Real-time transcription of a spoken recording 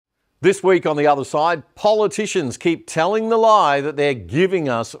This week on the other side, politicians keep telling the lie that they're giving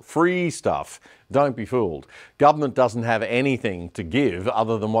us free stuff. Don't be fooled. Government doesn't have anything to give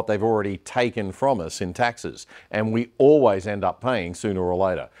other than what they've already taken from us in taxes, and we always end up paying sooner or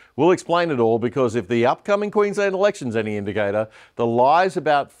later. We'll explain it all because if the upcoming Queensland election's any indicator, the lies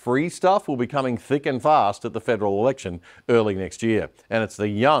about free stuff will be coming thick and fast at the federal election early next year. And it's the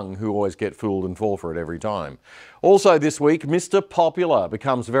young who always get fooled and fall for it every time. Also this week, Mr. Popular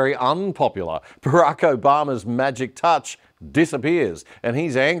becomes very unpopular. Barack Obama's magic touch disappears, and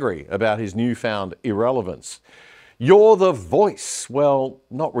he's angry about his newfound irrelevance. You're the voice. Well,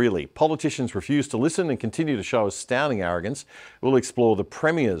 not really. Politicians refuse to listen and continue to show astounding arrogance. We'll explore the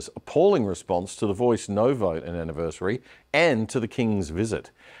Premier's appalling response to the Voice no vote anniversary and to the King's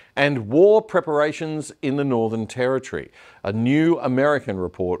visit. And war preparations in the Northern Territory. A new American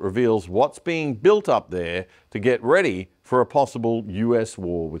report reveals what's being built up there to get ready for a possible US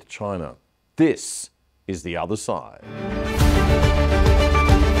war with China. This is The Other Side.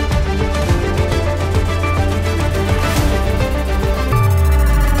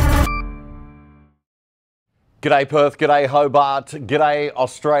 G'day Perth, g'day Hobart, g'day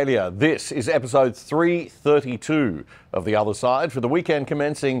Australia. This is episode 332 of The Other Side for the weekend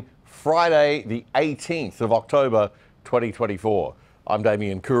commencing Friday the 18th of October 2024. I'm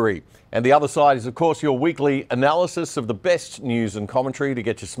Damien Curry, and The Other Side is of course your weekly analysis of the best news and commentary to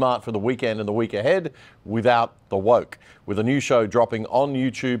get you smart for the weekend and the week ahead without the woke, with a new show dropping on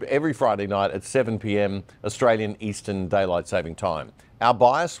YouTube every Friday night at 7 p.m. Australian Eastern Daylight Saving Time. Our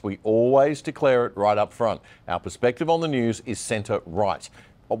bias, we always declare it right up front. Our perspective on the news is centre right,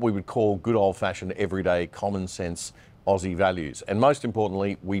 what we would call good old-fashioned, everyday, common sense Aussie values. And most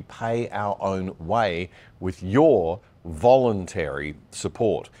importantly, we pay our own way with your voluntary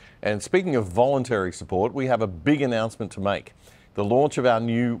support. And speaking of voluntary support, we have a big announcement to make. The launch of our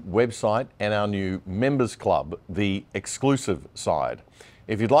new website and our new members club, the exclusive side.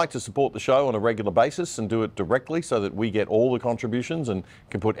 If you'd like to support the show on a regular basis and do it directly so that we get all the contributions and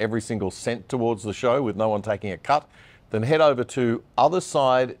can put every single cent towards the show with no one taking a cut, then head over to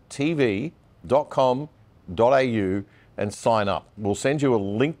othersidetv.com.au and sign up. We'll send you a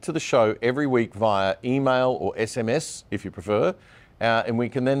link to the show every week via email or SMS if you prefer, and we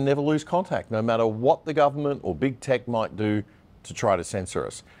can then never lose contact no matter what the government or big tech might do to try to censor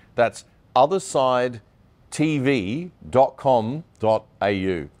us. That's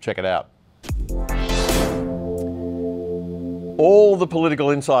othersidetv.com.au. Check it out. All the political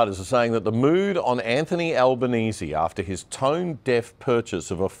insiders are saying that the mood on Anthony Albanese after his tone-deaf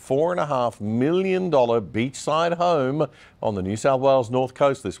purchase of a $4.5 million beachside home on the New South Wales North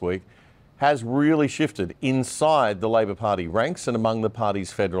Coast this week has really shifted inside the Labor Party ranks and among the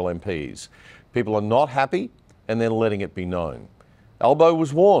party's federal MPs. People are not happy and they're letting it be known. Albo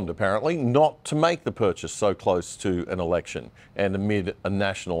was warned, apparently, not to make the purchase so close to an election and amid a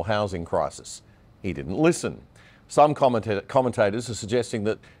national housing crisis. He didn't listen. Some commentators are suggesting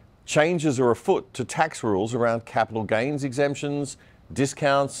that changes are afoot to tax rules around capital gains exemptions,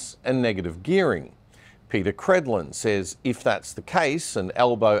 discounts and negative gearing. Peter Credlin says if that's the case and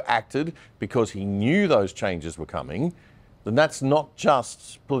Albo acted because he knew those changes were coming, then that's not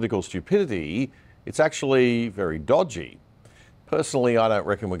just political stupidity, it's actually very dodgy. Personally, I don't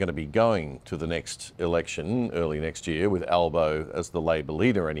reckon we're going to be going to the next election early next year with Albo as the Labor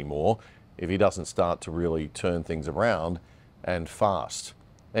leader anymore if he doesn't start to really turn things around and fast.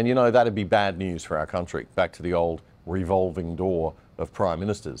 And you know, that'd be bad news for our country, back to the old revolving door of prime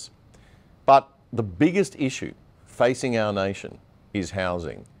ministers. But the biggest issue facing our nation is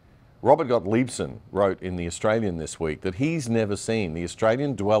housing. Robert Gottliebsen wrote in The Australian this week that he's never seen the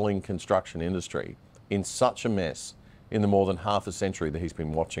Australian dwelling construction industry in such a mess in the more than half a century that he's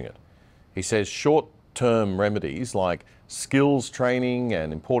been watching it. He says short-term remedies like skills training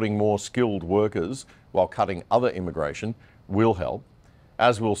and importing more skilled workers while cutting other immigration will help,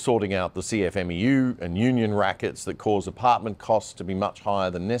 as will sorting out the CFMEU and union rackets that cause apartment costs to be much higher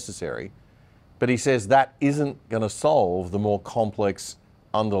than necessary. But he says that isn't going to solve the more complex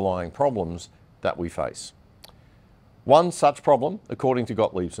underlying problems that we face. One such problem, according to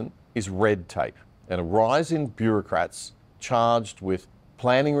Gottliebsen, is red tape and a rise in bureaucrats charged with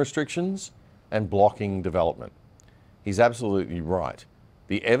planning restrictions and blocking development. He's absolutely right.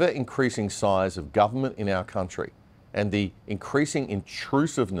 The ever-increasing size of government in our country and the increasing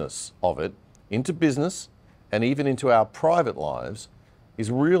intrusiveness of it into business and even into our private lives is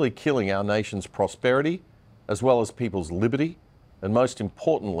really killing our nation's prosperity as well as people's liberty and, most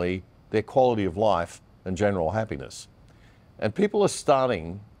importantly, their quality of life and general happiness. And people are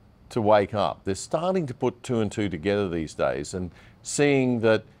starting to wake up. They're starting to put two and two together these days and seeing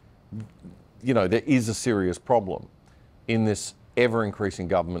that you know, there is a serious problem in this ever-increasing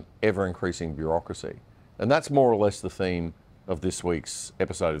government, ever-increasing bureaucracy. And that's more or less the theme of this week's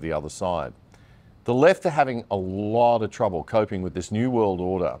episode of The Other Side. The left are having a lot of trouble coping with this new world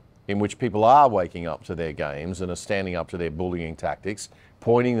order in which people are waking up to their games and are standing up to their bullying tactics,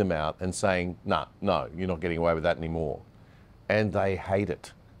 pointing them out and saying, no, you're not getting away with that anymore. And they hate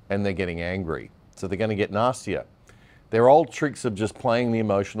it, and they're getting angry. So they're going to get nastier. Their old tricks of just playing the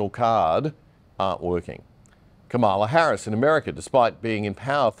emotional card aren't working. Kamala Harris in America, despite being in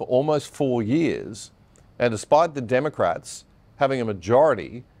power for almost 4 years, and despite the Democrats having a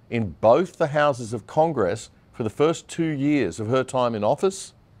majority in both the houses of Congress for the first 2 years of her time in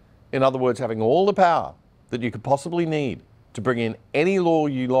office, in other words, having all the power that you could possibly need to bring in any law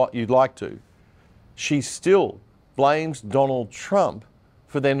you'd like to, she still blames Donald Trump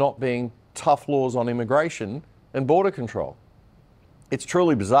for there not being tough laws on immigration and border control. It's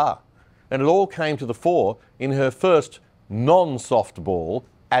truly bizarre. And it all came to the fore in her first non-softball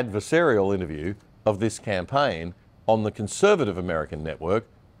adversarial interview of this campaign on the conservative American network,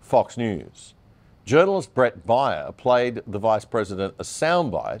 Fox News. Journalist Brett Baier played the vice president a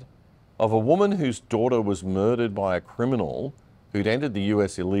soundbite of a woman whose daughter was murdered by a criminal who'd entered the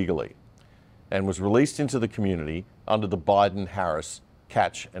US illegally and was released into the community under the Biden-Harris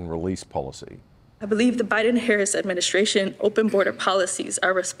catch and release policy. I believe the Biden-Harris administration open border policies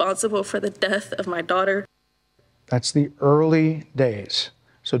are responsible for the death of my daughter. That's the early days.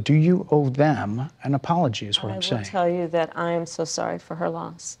 So do you owe them an apology is what I'm saying. I will tell you that I am so sorry for her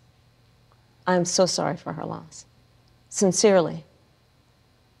loss. I am so sorry for her loss. Sincerely.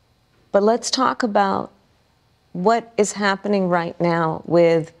 But let's talk about what is happening right now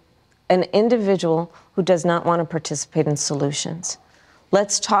with an individual who does not want to participate in solutions.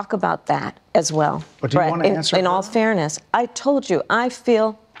 Let's talk about that as well. But do you want to answer in all fairness, I told you, I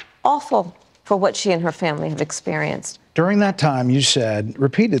feel awful for what she and her family have experienced. During that time, you said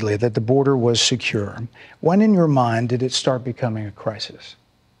repeatedly that the border was secure. When in your mind did it start becoming a crisis?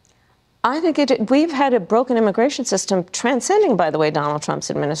 I think we've had a broken immigration system transcending, by the way, Donald Trump's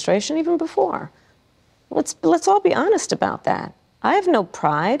administration, even before. Let's all be honest about that. I have no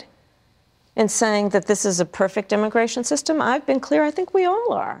pride in saying that this is a perfect immigration system. I've been clear, I think we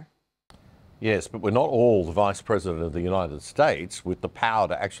all are. Yes, but we're not all the Vice President of the United States with the power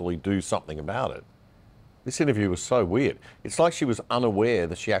to actually do something about it. This interview was so weird. It's like she was unaware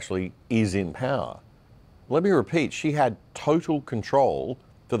that she actually is in power. Let me repeat, she had total control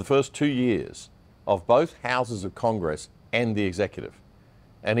for the first 2 years of both houses of Congress and the executive.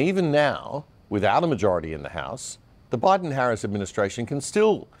 And even now, without a majority in the House, the Biden-Harris administration can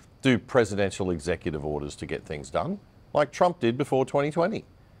still do presidential executive orders to get things done, like Trump did before 2020.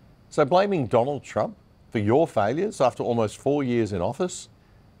 So blaming Donald Trump for your failures after almost 4 years in office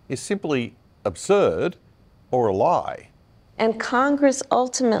is simply absurd or a lie. And Congress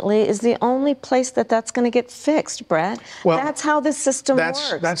ultimately is the only place that's going to get fixed, Brett. Well, that's how this system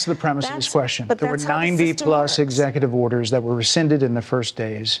works. That's the premise of this question. But there were 90-plus executive orders that were rescinded in the first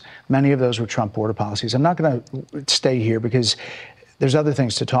days. Many of those were Trump border policies. I'm not going to stay here because there's other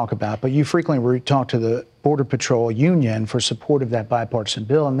things to talk about, but you frequently talk to the Border Patrol Union for support of that bipartisan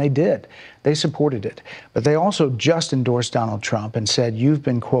bill, and they did. They supported it. But they also just endorsed Donald Trump and said, you've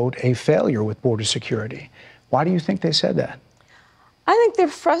been, quote, a failure with border security. Why do you think they said that? I think they're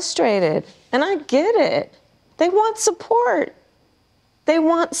frustrated, and I get it. They want support. They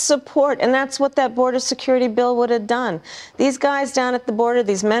want support, and that's what that border security bill would have done. These guys down at the border,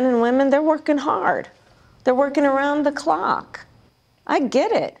 these men and women, they're working hard. They're working around the clock. I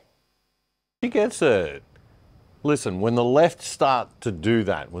get it. She gets it. Listen, when the left start to do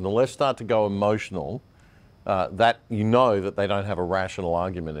that, when the left start to go emotional, that you know that they don't have a rational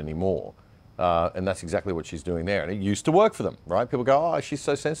argument anymore. And that's exactly what she's doing there. And it used to work for them, right? People go, oh, she's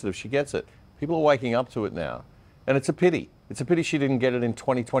so sensitive, she gets it. People are waking up to it now. And it's a pity. It's a pity she didn't get it in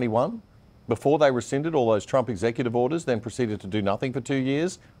 2021, before they rescinded all those Trump executive orders, then proceeded to do nothing for 2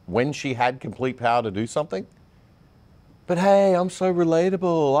 years, when she had complete power to do something. But hey, I'm so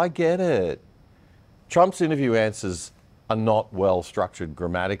relatable, I get it. Trump's interview answers are not well structured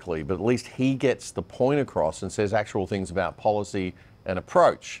grammatically, but at least he gets the point across and says actual things about policy and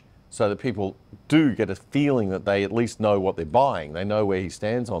approach so that people do get a feeling that they at least know what they're buying. They know where he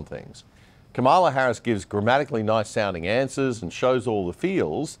stands on things. Kamala Harris gives grammatically nice sounding answers and shows all the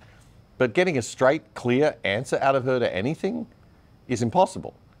feels, but getting a straight, clear answer out of her to anything is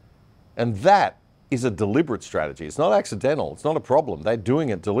impossible. And that is a deliberate strategy. It's not accidental. It's not a problem. They're doing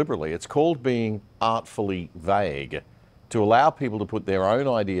it deliberately. It's called being artfully vague, to allow people to put their own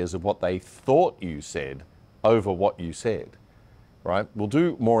ideas of what they thought you said over what you said. right? We'll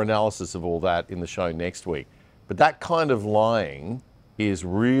do more analysis of all that in the show next week. But that kind of lying is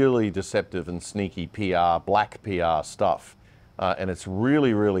really deceptive and sneaky PR, black PR stuff. And it's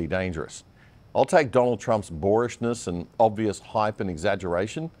really, really dangerous. I'll take Donald Trump's boorishness and obvious hype and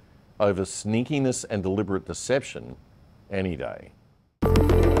exaggeration over sneakiness and deliberate deception any day.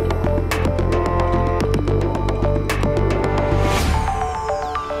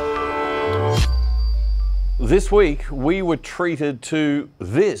 This week, we were treated to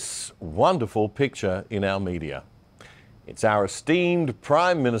this wonderful picture in our media. It's our esteemed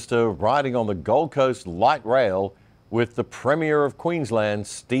Prime Minister riding on the Gold Coast light rail with the Premier of Queensland,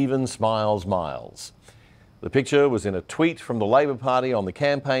 Stephen Smiles Miles. The picture was in a tweet from the Labor Party on the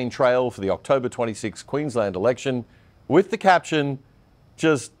campaign trail for the October 26 Queensland election with the caption,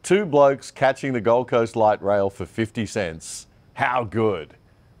 "Just two blokes catching the Gold Coast light rail for 50 cents. How good."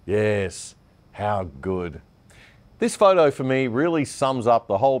 Yes, how good. This photo for me really sums up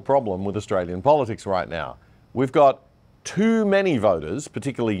the whole problem with Australian politics right now. We've got too many voters,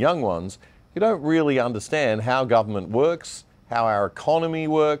 particularly young ones, who don't really understand how government works, how our economy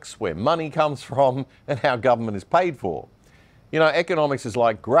works, where money comes from, and how government is paid for. You know, economics is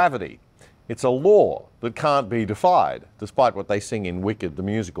like gravity. It's a law that can't be defied, despite what they sing in Wicked the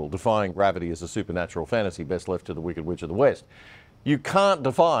musical. Defying gravity is a supernatural fantasy best left to the Wicked Witch of the West. You can't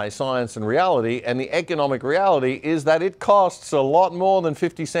defy science and reality, and the economic reality is that it costs a lot more than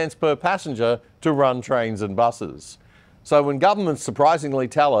 50 cents per passenger to run trains and buses. So when governments surprisingly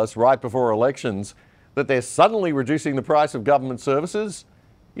tell us right before elections that they're suddenly reducing the price of government services,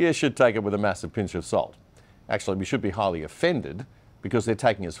 you should take it with a massive pinch of salt. Actually, we should be highly offended because they're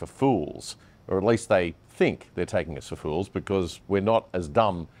taking us for fools, or at least they think they're taking us for fools because we're not as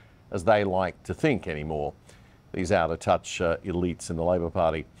dumb as they like to think anymore, these out-of-touch elites in the Labor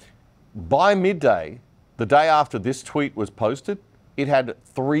Party. By midday, the day after this tweet was posted, it had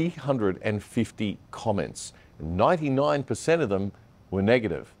 350 comments. 99% of them were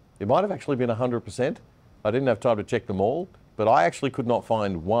negative. It might have actually been 100%. I didn't have time to check them all, but I actually could not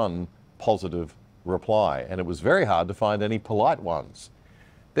find one positive reply, and it was very hard to find any polite ones.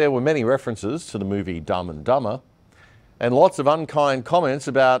 There were many references to the movie Dumb and Dumber, and lots of unkind comments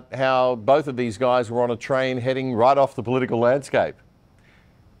about how both of these guys were on a train heading right off the political landscape.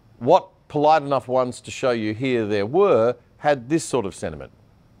 What polite enough ones to show you here there were had this sort of sentiment.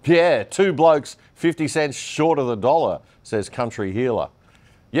 "Yeah, two blokes, 50 cents short of the dollar," says Country Healer.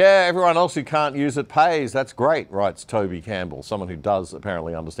 "Yeah, everyone else who can't use it pays. That's great," writes Toby Campbell, someone who does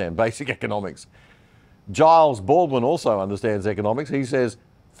apparently understand basic economics. Giles Baldwin also understands economics. He says,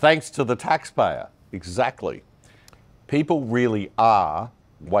 "Thanks to the taxpayer." Exactly. People really are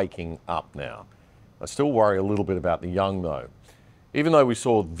waking up now. I still worry a little bit about the young though. Even though we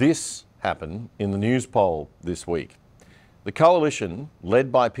saw this happen in the news poll this week. The coalition,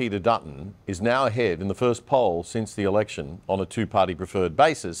 led by Peter Dutton, is now ahead in the first poll since the election on a two-party preferred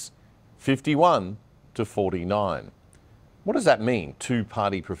basis, 51 to 49. What does that mean,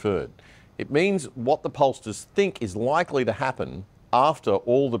 two-party preferred? It means what the pollsters think is likely to happen after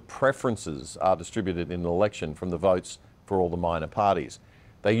all the preferences are distributed in an election from the votes for all the minor parties.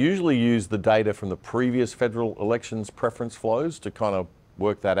 They usually use the data from the previous federal elections preference flows to kind of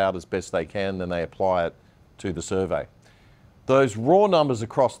work that out as best they can, then they apply it to the survey. Those raw numbers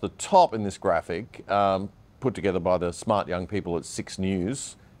across the top in this graphic, put together by the smart young people at 6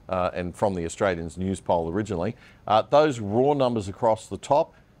 News and from the Australians news poll originally, those raw numbers across the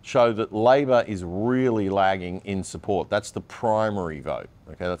top show that Labor is really lagging in support. That's the primary vote.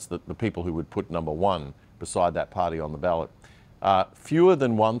 Okay, that's the people who would put number one beside that party on the ballot. Fewer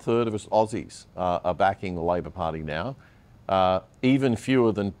than 1/3 of us Aussies are backing the Labor Party now. Even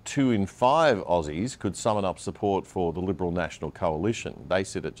fewer than 2 in 5 Aussies could summon up support for the Liberal National Coalition. They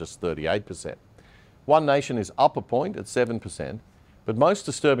sit at just 38%. One Nation is up a point at 7%, but most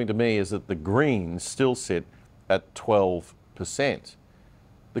disturbing to me is that the Greens still sit at 12%.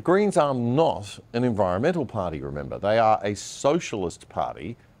 The Greens are not an environmental party, remember. They are a socialist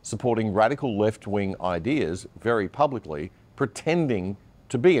party supporting radical left-wing ideas very publicly, pretending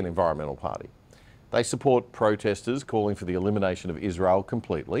to be an environmental party. They support protesters calling for the elimination of Israel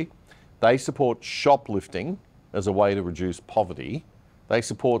completely. They support shoplifting as a way to reduce poverty. They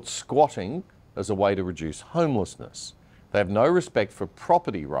support squatting as a way to reduce homelessness. They have no respect for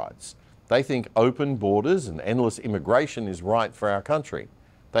property rights. They think open borders and endless immigration is right for our country.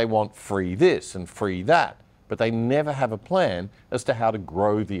 They want free this and free that, but they never have a plan as to how to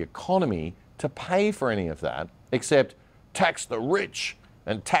grow the economy to pay for any of that, except tax the rich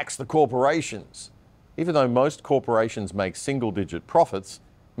and tax the corporations. Even though most corporations make single-digit profits,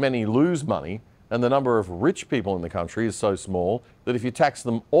 many lose money and the number of rich people in the country is so small that if you tax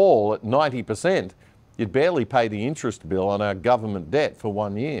them all at 90%, you'd barely pay the interest bill on our government debt for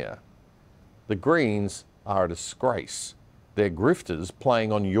 1 year. The Greens are a disgrace. They're grifters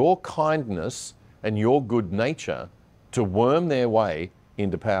playing on your kindness and your good nature to worm their way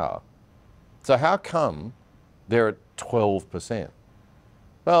into power. So how come they're at 12%?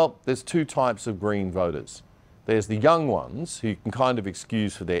 Well, there's two types of Green voters. There's the young ones who you can kind of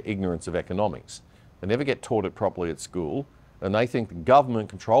excuse for their ignorance of economics. They never get taught it properly at school, and they think the government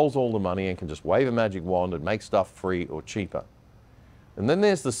controls all the money and can just wave a magic wand and make stuff free or cheaper. And then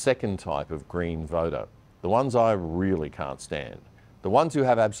there's the second type of Green voter, the ones I really can't stand, the ones who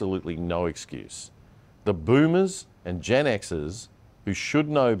have absolutely no excuse. The boomers and Gen Xers who should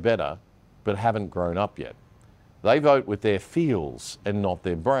know better but haven't grown up yet. They vote with their feels and not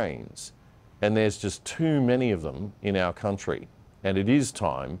their brains. And there's just too many of them in our country. And it is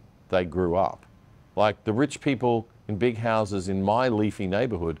time they grew up. Like the rich people in big houses in my leafy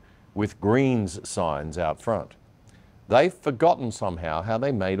neighbourhood with Greens signs out front. They've forgotten somehow how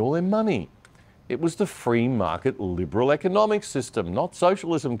they made all their money. It was the free market liberal economic system, not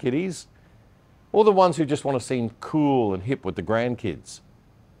socialism, kiddies. Or the ones who just want to seem cool and hip with the grandkids.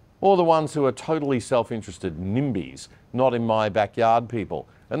 Or the ones who are totally self-interested NIMBYs, not in my backyard people,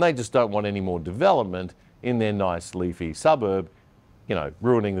 and they just don't want any more development in their nice leafy suburb, you know,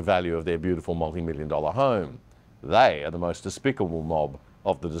 ruining the value of their beautiful multi-million-dollar home. They are the most despicable mob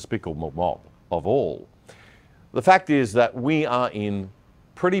of the despicable mob of all. The fact is that we are in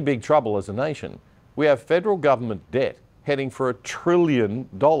pretty big trouble as a nation. We have federal government debt heading for $1 trillion,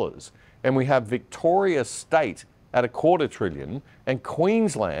 and we have Victoria State at $250 billion and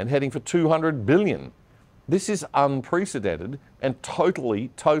Queensland heading for $200 billion. This is unprecedented and totally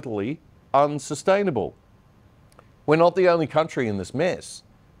unsustainable. We're not the only country in this mess,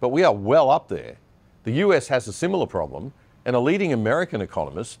 but we are well up there. The US has a similar problem, and a leading American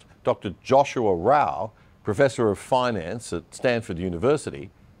economist, Dr. Joshua Rao, professor of finance at Stanford University,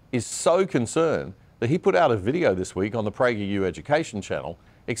 is so concerned that he put out a video this week on the PragerU Education channel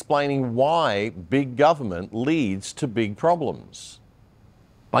explaining why big government leads to big problems.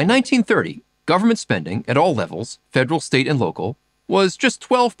 By 1930, government spending at all levels, federal, state, and local, was just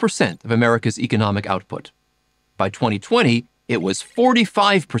 12% of America's economic output. By 2020, it was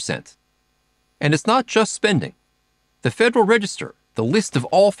 45%. And it's not just spending. The Federal Register, the list of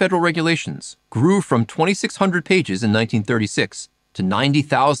all federal regulations, grew from 2,600 pages in 1936 to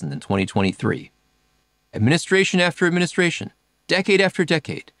 90,000 in 2023. Administration after administration, decade after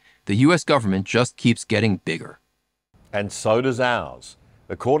decade, the U.S. government just keeps getting bigger. And so does ours.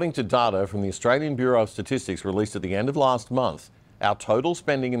 According to data from the Australian Bureau of Statistics released at the end of last month, our total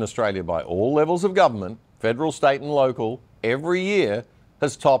spending in Australia by all levels of government, federal, state and local, every year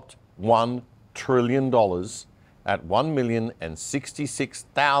has topped $1 trillion at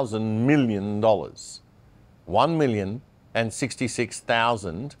 $1,066,000 million.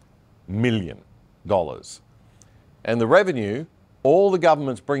 $1,066,000 million. And the revenue all the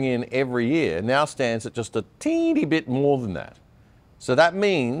governments bring in every year now stands at just a teeny bit more than that. So that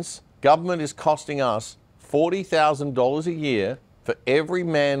means government is costing us $40,000 a year for every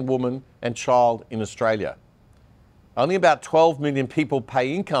man, woman and child in Australia. Only about 12 million people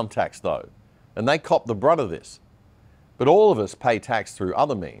pay income tax though, and they cop the brunt of this. But all of us pay tax through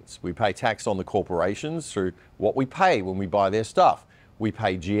other means. We pay tax on the corporations through what we pay when we buy their stuff. We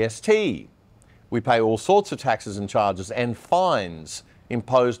pay GST. We pay all sorts of taxes and charges and fines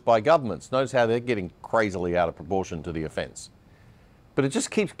imposed by governments. Notice how they're getting crazily out of proportion to the offence. But it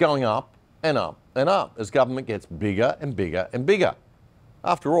just keeps going up and up and up as government gets bigger and bigger and bigger.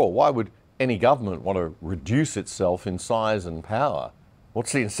 After all, why would any government want to reduce itself in size and power?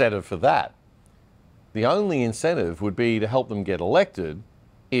 What's the incentive for that? The only incentive would be to help them get elected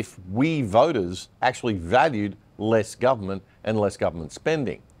if we voters actually valued less government and less government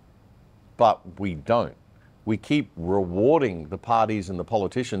spending. But we don't. We keep rewarding the parties and the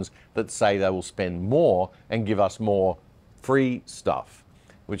politicians that say they will spend more and give us more free stuff,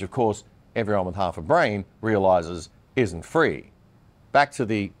 which of course everyone with half a brain realizes isn't free. Back to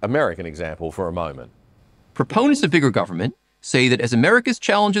the American example for a moment. Proponents of bigger government say that as America's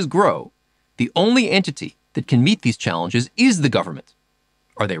challenges grow, the only entity that can meet these challenges is the government.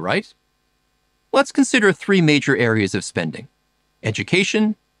 Are they right? Let's consider three major areas of spending: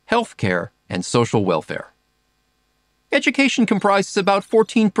 education, healthcare, and social welfare. Education comprises about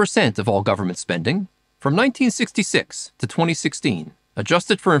 14% of all government spending. From 1966 to 2016,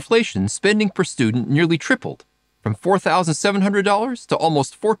 adjusted for inflation, spending per student nearly tripled, from $4,700 to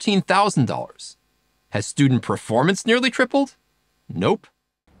almost $14,000. Has student performance nearly tripled? Nope.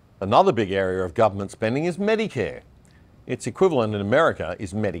 Another big area of government spending is Medicare. Its equivalent in America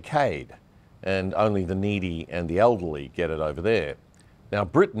is Medicaid, and only the needy and the elderly get it over there. Now,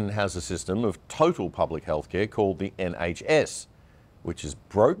 Britain has a system of total public health care called the NHS, which is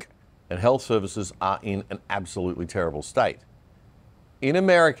broke, and health services are in an absolutely terrible state. In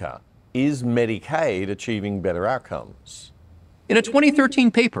America, is Medicaid achieving better outcomes? In a 2013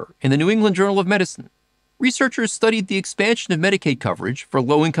 paper in the New England Journal of Medicine, researchers studied the expansion of Medicaid coverage for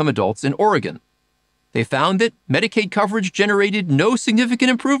low-income adults in Oregon. They found that Medicaid coverage generated no significant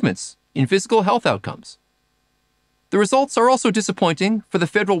improvements in physical health outcomes. The results are also disappointing for the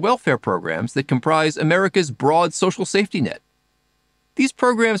federal welfare programs that comprise America's broad social safety net. These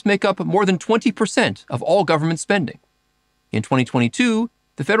programs make up more than 20% of all government spending. In 2022,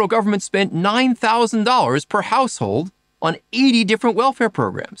 the federal government spent $9,000 per household on 80 different welfare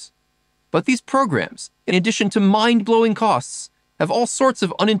programs. But these programs, in addition to mind-blowing costs, have all sorts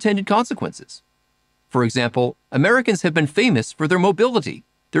of unintended consequences. For example, Americans have been famous for their mobility,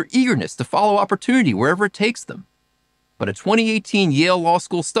 their eagerness to follow opportunity wherever it takes them. But a 2018 Yale Law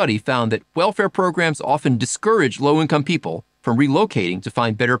School study found that welfare programs often discourage low-income people from relocating to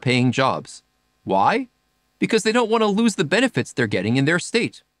find better-paying jobs. Why? Because they don't want to lose the benefits they're getting in their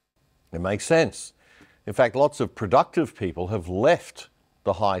state. It makes sense. In fact, lots of productive people have left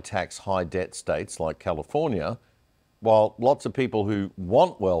the high-tax, high-debt states like California, while lots of people who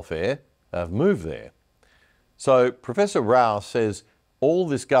want welfare have moved there. So Professor Rao says all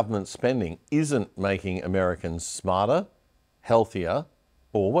this government spending isn't making Americans smarter, healthier,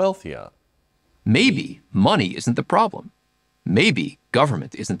 or wealthier. Maybe money isn't the problem. Maybe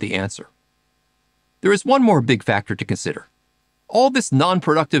government isn't the answer. There is one more big factor to consider. All this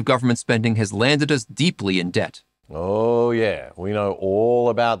non-productive government spending has landed us deeply in debt. Oh yeah, we know all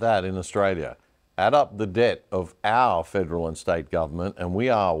about that in Australia. Add up the debt of our federal and state government and we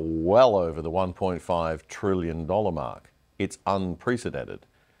are well over the $1.5 trillion mark. It's unprecedented.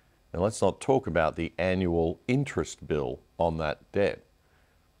 And let's not talk about the annual interest bill on that debt.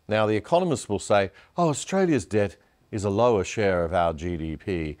 Now the economists will say, oh, Australia's debt is a lower share of our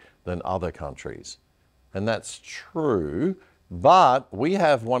GDP than other countries. And that's true, but we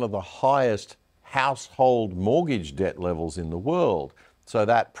have one of the highest household mortgage debt levels in the world. So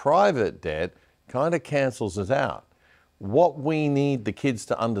that private debt kind of cancels us out. What we need the kids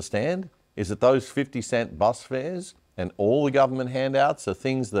to understand is that those 50-cent bus fares and all the government handouts are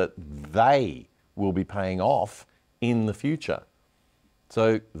things that they will be paying off in the future.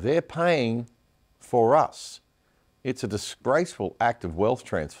 So they're paying for us. It's a disgraceful act of wealth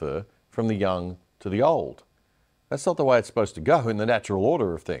transfer from the young to the old. That's not the way it's supposed to go in the natural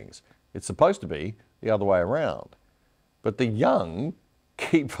order of things. It's supposed to be the other way around. But the young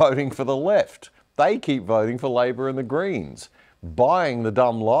keep voting for the left. They keep voting for Labor and the Greens, buying the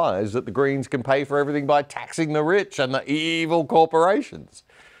dumb lies that the Greens can pay for everything by taxing the rich and the evil corporations.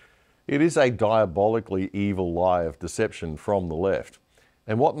 It is a diabolically evil lie of deception from the left.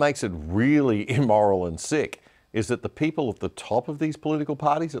 And what makes it really immoral and sick is that the people at the top of these political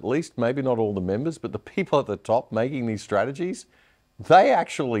parties, at least, maybe not all the members, but the people at the top making these strategies, they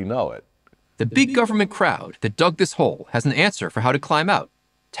actually know it. The big government crowd that dug this hole has an answer for how to climb out.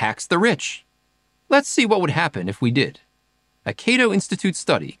 Tax the rich. Let's see what would happen if we did. A Cato Institute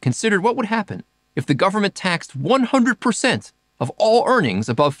study considered what would happen if the government taxed 100% of all earnings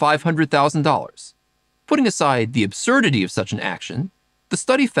above $500,000. Putting aside the absurdity of such an action, the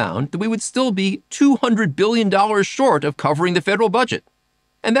study found that we would still be $200 billion short of covering the federal budget.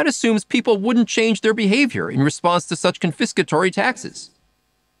 And that assumes people wouldn't change their behavior in response to such confiscatory taxes.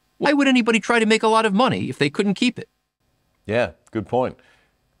 Why would anybody try to make a lot of money if they couldn't keep it? Yeah, good point.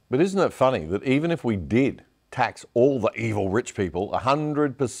 But isn't it funny that even if we did tax all the evil rich people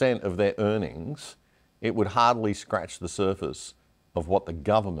 100% of their earnings, it would hardly scratch the surface of what the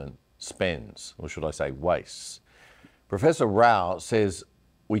government spends, or should I say wastes. Professor Rao says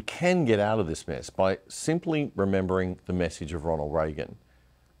we can get out of this mess by simply remembering the message of Ronald Reagan,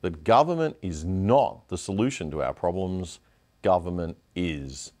 that government is not the solution to our problems, government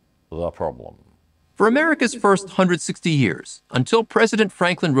is the problem. For America's first 160 years, until President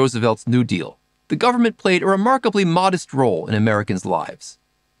Franklin Roosevelt's New Deal, the government played a remarkably modest role in Americans' lives,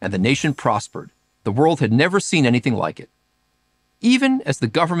 and the nation prospered. The world had never seen anything like it. Even as the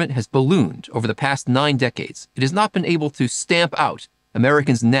government has ballooned over the past 9 decades, it has not been able to stamp out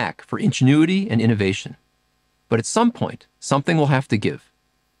Americans' knack for ingenuity and innovation. But at some point, something will have to give.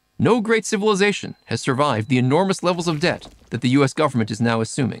 No great civilization has survived the enormous levels of debt that the U.S. government is now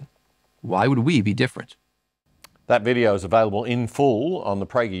assuming. Why would we be different? That video is available in full on the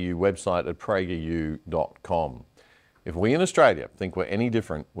PragerU website at prageru.com. If we in Australia think we're any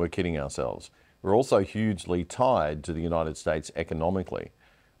different, we're kidding ourselves. We're also hugely tied to the United States economically.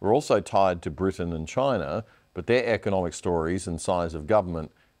 We're also tied to Britain and China, but their economic stories and size of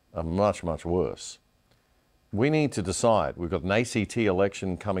government are much, much worse. We need to decide. We've got an ACT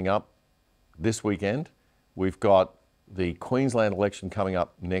election coming up this weekend. We've got the Queensland election coming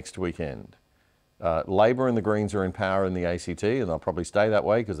up next weekend. Labor and the Greens are in power in the ACT, and they'll probably stay that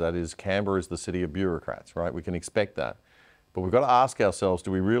way because that is, Canberra is the city of bureaucrats, right? We can expect that. But we've got to ask ourselves,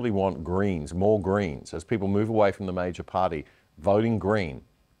 do we really want Greens, more Greens? As people move away from the major party, voting Green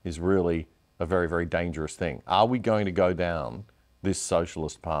is really a very, very dangerous thing. Are we going to go down this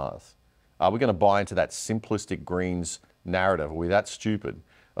socialist path? Are we going to buy into that simplistic Greens narrative? Are we that stupid?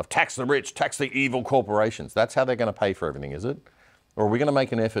 Of tax the rich, tax the evil corporations. That's how they're going to pay for everything, is it? Or are we going to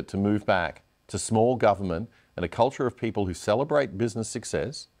make an effort to move back to small government and a culture of people who celebrate business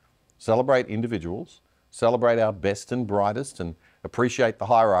success, celebrate individuals, celebrate our best and brightest and appreciate the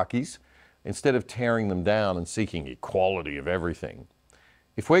hierarchies instead of tearing them down and seeking equality of everything?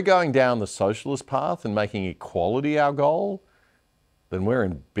 If we're going down the socialist path and making equality our goal, then we're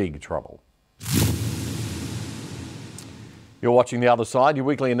in big trouble. You're watching The Other Side, your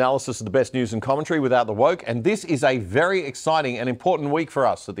weekly analysis of the best news and commentary without the woke. And this is a very exciting and important week for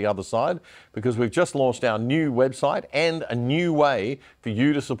us at The Other Side because we've just launched our new website and a new way for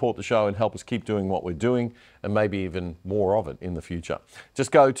you to support the show and help us keep doing what we're doing and maybe even more of it in the future.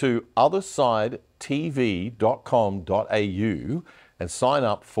 Just go to othersidetv.com.au and sign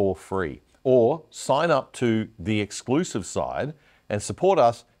up for free. Or sign up to the exclusive side and support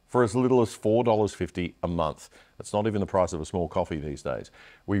us for as little as $4.50 a month. That's not even the price of a small coffee these days.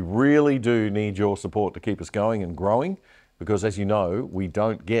 We really do need your support to keep us going and growing because, as you know, we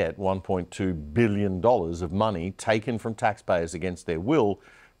don't get $1.2 billion of money taken from taxpayers against their will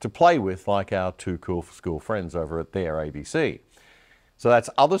to play with like our Too Cool for School friends over at their ABC. So that's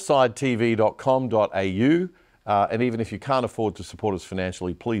othersidetv.com.au. And even if you can't afford to support us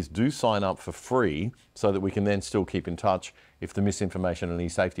financially, please do sign up for free so that we can then still keep in touch if the misinformation and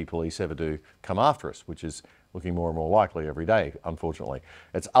e-safety police ever do come after us, which is looking more and more likely every day, unfortunately.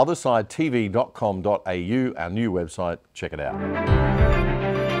 It's othersidetv.com.au, our new website. Check it out.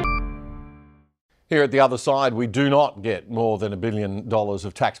 Here at The Other Side, we do not get more than $1 billion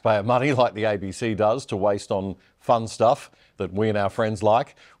of taxpayer money like the ABC does to waste on fun stuff that we and our friends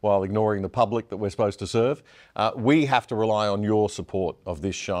like while ignoring the public that we're supposed to serve. We have to rely on your support of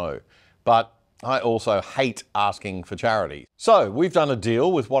this show. But I also hate asking for charity. So we've done a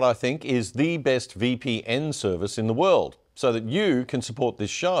deal with what I think is the best VPN service in the world so that you can support this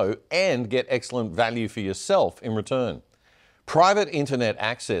show and get excellent value for yourself in return. Private Internet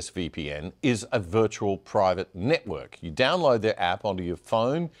Access VPN is a virtual private network. You download their app onto your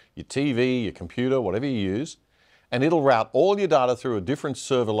phone, your TV, your computer, whatever you use, and it'll route all your data through a different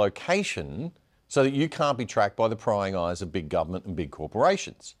server location so that you can't be tracked by the prying eyes of big government and big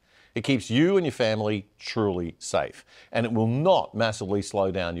corporations. It keeps you and your family truly safe, and it will not massively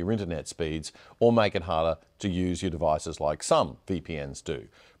slow down your internet speeds or make it harder to use your devices like some VPNs do.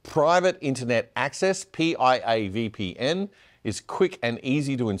 Private Internet Access, PIA VPN, is quick and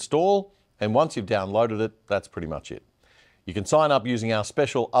easy to install, and once you've downloaded it, that's pretty much it. You can sign up using our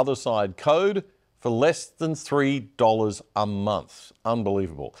special Other Side code for less than $3 a month.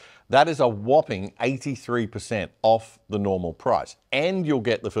 Unbelievable. That is a whopping 83% off the normal price. And you'll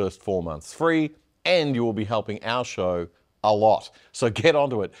get the first 4 months free, and you will be helping our show a lot. So get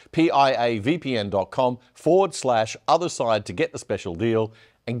onto it. piavpn.com/otherside to get the special deal.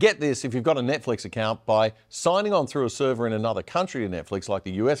 And get this, if you've got a Netflix account, by signing on through a server in another country to Netflix, like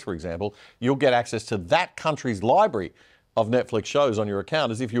the US, for example, you'll get access to that country's library of Netflix shows on your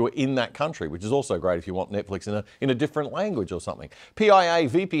account as if you were in that country, which is also great if you want Netflix in a different language or something.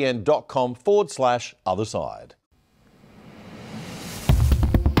 piavpn.com/otherside.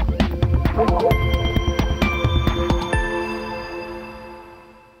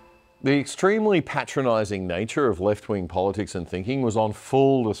 The extremely patronising nature of left-wing politics and thinking was on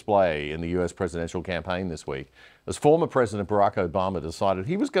full display in the US presidential campaign this week, as former President Barack Obama decided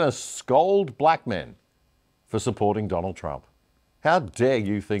he was going to scold black men for supporting Donald Trump. How dare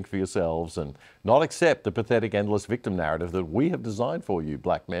you think for yourselves and not accept the pathetic endless victim narrative that we have designed for you,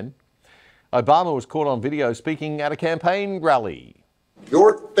 black men? Obama was caught on video speaking at a campaign rally.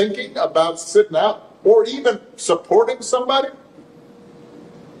 You're thinking about sitting out or even supporting somebody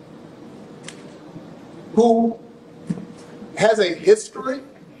who has a history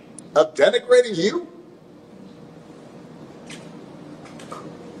of denigrating you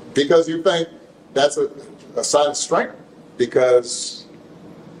because you think that's a sign of strength, because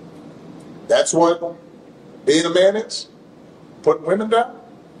that's what being a man is? Putting women down?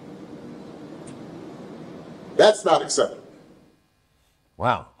 That's not acceptable.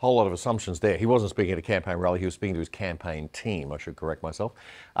 Wow, whole lot of assumptions there. He wasn't speaking at a campaign rally, he was speaking to his campaign team, I should correct myself.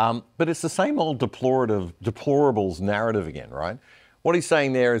 But it's the same old deplorables narrative again, right? What he's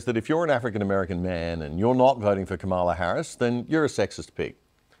saying there is that if you're an African-American man and you're not voting for Kamala Harris, then you're a sexist pig.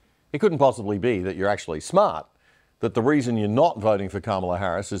 It couldn't possibly be that you're actually smart, that the reason you're not voting for Kamala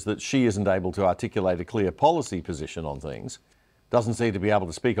Harris is that she isn't able to articulate a clear policy position on things, doesn't seem to be able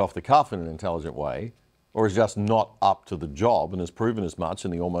to speak off the cuff in an intelligent way, or is just not up to the job and has proven as much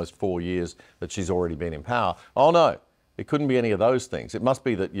in the almost 4 years that she's already been in power. Oh no, it couldn't be any of those things. It must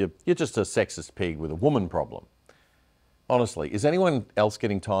be that you're just a sexist pig with a woman problem. Honestly, is anyone else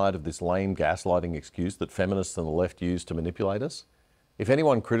getting tired of this lame gaslighting excuse that feminists and the left use to manipulate us? If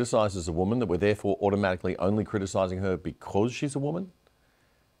anyone criticises a woman, that we're therefore automatically only criticising her because she's a woman?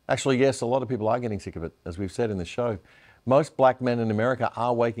 Actually, yes, a lot of people are getting sick of it, as we've said in the show. Most black men in America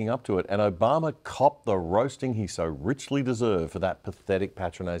are waking up to it, and Obama copped the roasting he so richly deserved for that pathetic,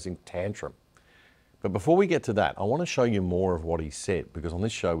 patronising tantrum. But before we get to that, I want to show you more of what he said, because on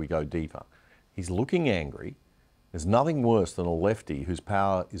this show we go deeper. He's looking angry. There's nothing worse than a lefty whose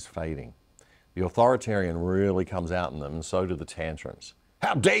power is fading. The authoritarian really comes out in them, and so do the tantrums.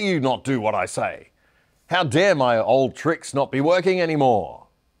 How dare you not do what I say? How dare my old tricks not be working anymore?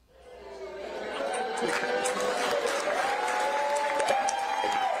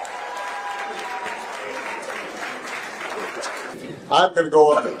 I'm going to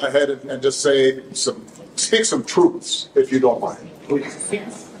go ahead and just speak some truths, if you don't mind.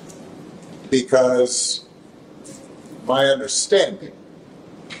 Because my understanding,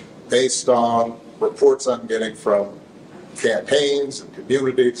 based on reports I'm getting from campaigns and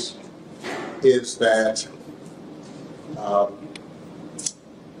communities, is that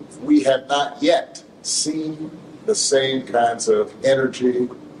we have not yet seen the same kinds of energy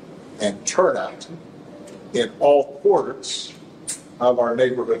and turnout in all quarters of our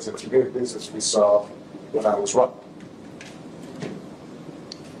neighborhoods and communities as we saw when I was running.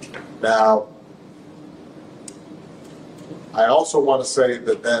 Now, I also want to say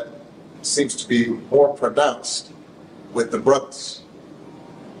that that seems to be more pronounced with the brothers.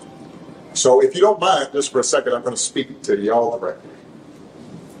 So if you don't mind, just for a second, I'm going to speak to y'all directly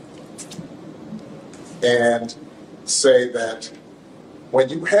and say that when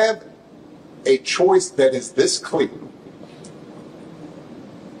you have a choice that is this clear,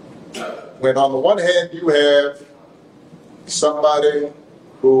 when on the one hand you have somebody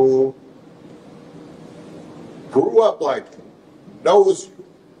who grew up like you, knows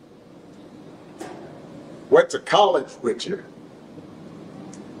you, went to college with you,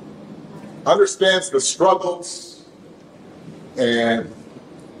 understands the struggles and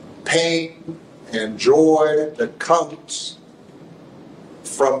pain and joy that comes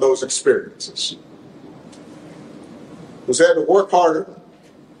from those experiences, who's had to work harder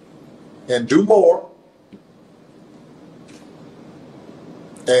and do more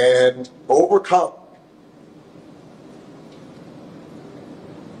and overcome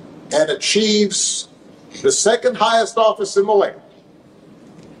and achieves the second highest office in the land.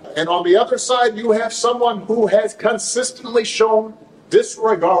 And on the other side, you have someone who has consistently shown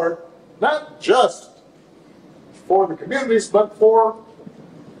disregard, not just for the communities, but for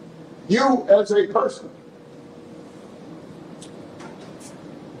you as a person.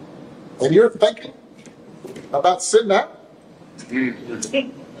 And you're thinking about sitting out?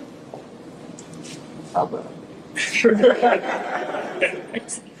 How about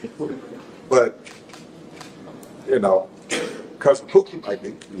But, you know, Cousin Pookie might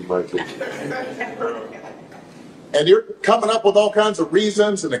be. And you're coming up with all kinds of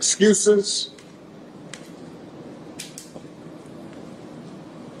reasons and excuses.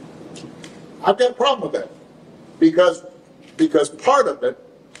 I've got a problem with that. Because part of it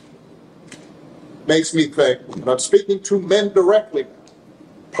makes me think, and I'm speaking to men directly,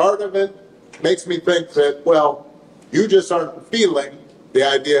 part of it makes me think that, well, you just aren't feeling the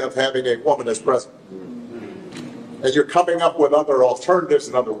idea of having a woman as president. And you're coming up with other alternatives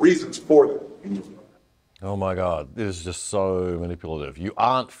and other reasons for that. Oh my God, this is just so manipulative. You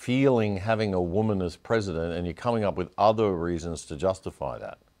aren't feeling having a woman as president and you're coming up with other reasons to justify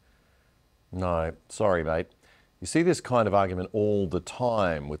that. No, sorry, mate. You see this kind of argument all the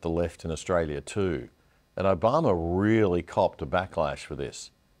time with the left in Australia too. And Obama really copped a backlash for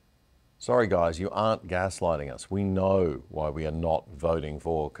this. Sorry guys, you aren't gaslighting us. We know why we are not voting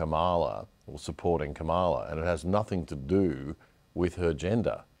for Kamala or supporting Kamala, and it has nothing to do with her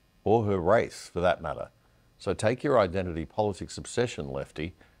gender or her race for that matter. So take your identity politics obsession,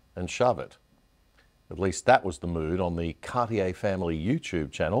 lefty, and shove it. At least that was the mood on the Cartier Family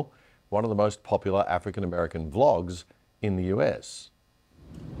YouTube channel, one of the most popular African-American vlogs in the US.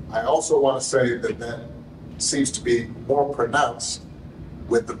 I also want to say that that seems to be more pronounced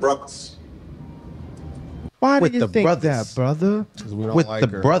with the brothers. Why do With you the think brothers. that, brother? With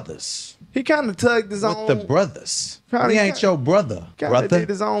the brothers. He kind of tugged his own. With the brothers. Probably He ain't your brother, Kind of did brother.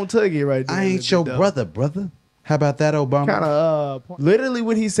 his own tuggy right there. I ain't your brother, brother. How about that, Obama? Kind of literally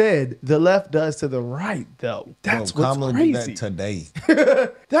what he said. The left does to the right, though. That's what's Kamal crazy. did that today.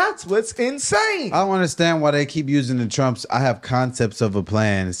 That's what's insane. I don't understand why they keep using the Trumps. I have concepts of a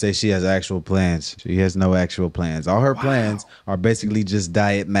plan and say she has actual plans. She has no actual plans. All her plans are basically just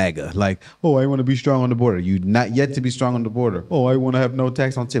diet MAGA. Like, oh, I want to be strong on the border. You not yet to be strong on the border. Oh, I want to have no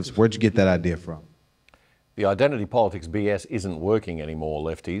tax on tips. Where'd you get that idea from? The identity politics BS isn't working anymore,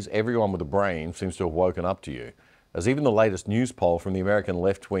 lefties. Everyone with a brain seems to have woken up to you, as even the latest news poll from the American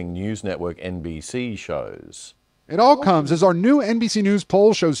left-wing news network NBC shows. It all comes as our new NBC News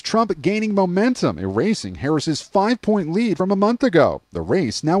poll shows Trump gaining momentum, erasing Harris's 5-point lead from a month ago. The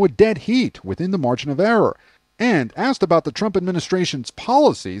race now a dead heat within the margin of error. And asked about the Trump administration's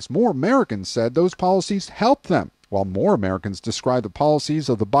policies, more Americans said those policies helped them, while more Americans describe the policies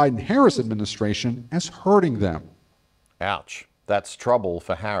of the Biden-Harris administration as hurting them. Ouch, that's trouble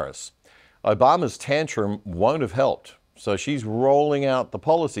for Harris. Obama's tantrum won't have helped, so she's rolling out the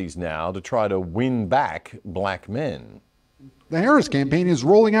policies now to try to win back black men. The Harris campaign is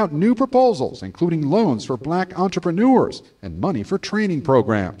rolling out new proposals, including loans for black entrepreneurs and money for training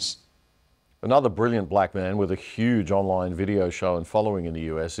programs. Another brilliant black man with a huge online video show and following in the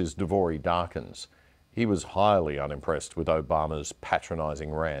US is Devori Darkins. He was highly unimpressed with Obama's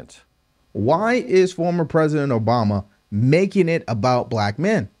patronizing rant. Why is former President Obama making it about black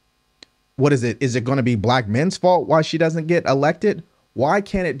men? What is it? Is it going to be black men's fault why she doesn't get elected? Why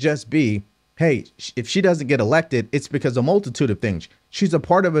can't it just be, hey, if she doesn't get elected, it's because a multitude of things. She's a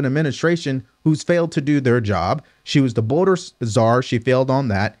part of an administration who's failed to do their job. She was the border czar. She failed on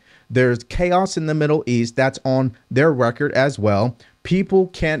that. There's chaos in the Middle East. That's on their record as well. People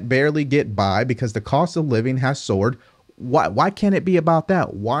can't barely get by because the cost of living has soared. Why can't it be about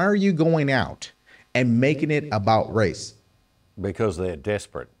that? Why are you going out and making it about race? Because they're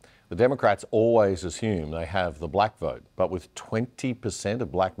desperate. The Democrats always assume they have the black vote, but with 20%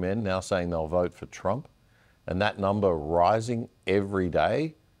 of black men now saying they'll vote for Trump, and that number rising every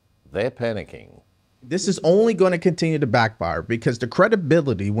day, they're panicking. This is only going to continue to backfire because the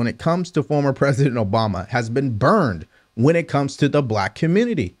credibility when it comes to former President Obama has been burned when it comes to the black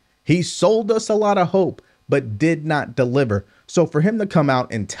community. He sold us a lot of hope, but did not deliver. So for him to come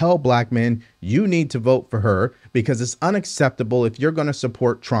out and tell black men, you need to vote for her because it's unacceptable if you're going to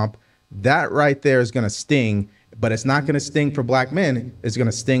support Trump, that right there is going to sting, but it's not going to sting for black men. It's going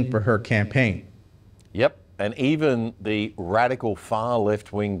to sting for her campaign. Yep. And even the radical far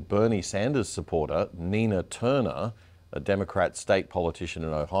left-wing Bernie Sanders supporter, Nina Turner, a Democrat state politician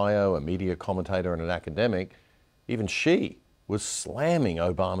in Ohio, a media commentator and an academic, even she was slamming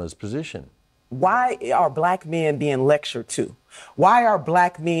Obama's position. Why are black men being lectured to? Why are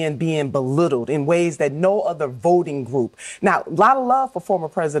black men being belittled in ways that no other voting group? Now, a lot of love for former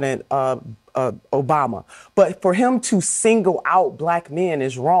President Obama, but for him to single out black men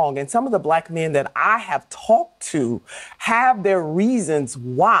is wrong. And some of the black men that I have talked to have their reasons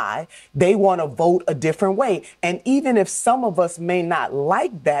why they want to vote a different way. And even if some of us may not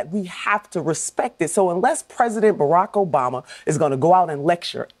like that, we have to respect it. So unless President Barack Obama is going to go out and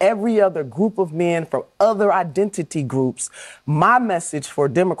lecture every other group of men from other identity groups, my message for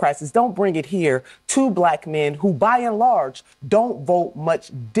Democrats is don't bring it here to black men who, by and large, don't vote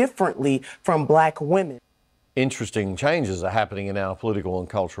much differently from black women. Interesting changes are happening in our political and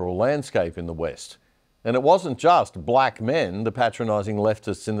cultural landscape in the West. And it wasn't just black men the patronising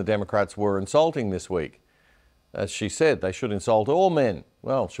leftists in the Democrats were insulting this week. As she said, they should insult all men.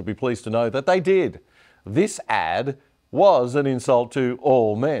 Well, she'll be pleased to know that they did. This ad was an insult to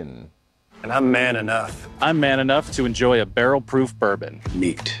all men. And I'm man enough. I'm man enough to enjoy a barrel-proof bourbon.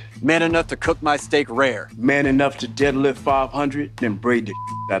 Neat. Man enough to cook my steak rare. Man enough to deadlift 500, then braid the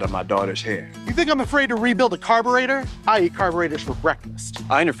out of my daughter's hair. You think I'm afraid to rebuild a carburetor? I eat carburetors for breakfast.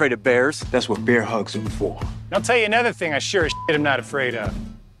 I ain't afraid of bears. That's what bear hugs are for. I'll tell you another thing I sure as shit am not afraid of.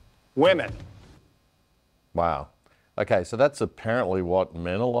 Women. Wow. Okay, so that's apparently what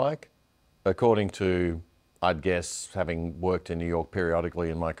men are like, according to, I'd guess, having worked in New York periodically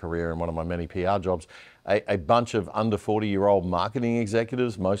in my career in one of my many PR jobs, a bunch of under 40-year-old marketing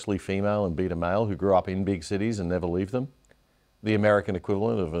executives, mostly female and beta male, who grew up in big cities and never leave them. The American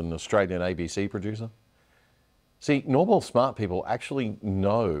equivalent of an Australian ABC producer. See, normal smart people actually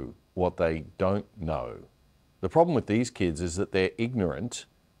know what they don't know. The problem with these kids is that they're ignorant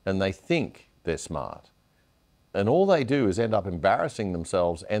and they think they're smart. And all they do is end up embarrassing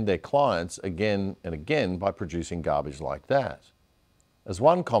themselves and their clients again and again by producing garbage like that. As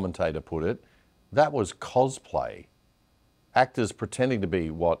one commentator put it, that was cosplay. Actors pretending to be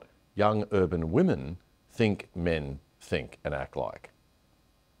what young urban women think men think and act like.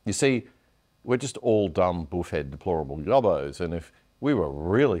 You see, we're just all dumb, buffhead, deplorable yobbos, and if we were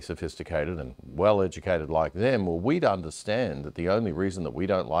really sophisticated and well-educated like them, well, we'd understand that the only reason that we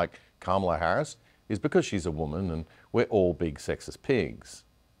don't like Kamala Harris is because she's a woman and we're all big sexist pigs.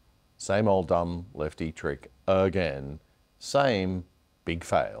 Same old dumb lefty trick again. Same big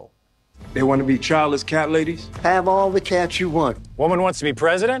fail. They want to be childless cat ladies? Have all the cats you want. Woman wants to be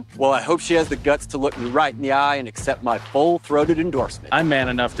president? Well, I hope she has the guts to look me right in the eye and accept my full-throated endorsement. I'm man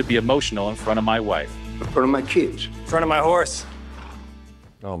enough to be emotional in front of my wife. In front of my kids. In front of my horse.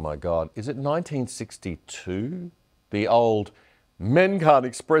 Oh my God, is it 1962? The old men can't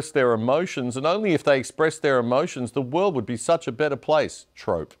express their emotions, and only if they express their emotions, the world would be such a better place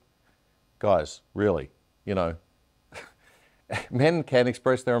trope. Guys, really, you know, men can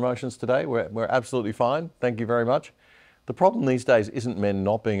express their emotions today. We're absolutely fine. Thank you very much. The problem these days isn't men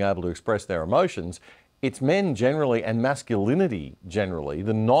not being able to express their emotions. It's men generally and masculinity generally,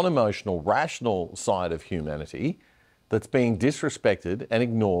 the non-emotional, rational side of humanity that's being disrespected and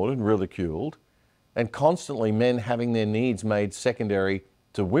ignored and ridiculed, and constantly men having their needs made secondary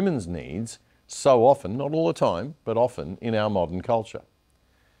to women's needs so often, not all the time, but often in our modern culture.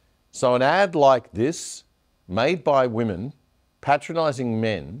 So an ad like this, made by women, patronising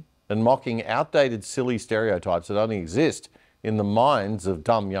men and mocking outdated, silly stereotypes that only exist in the minds of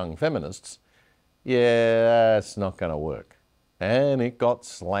dumb young feminists, yeah, that's not going to work. And it got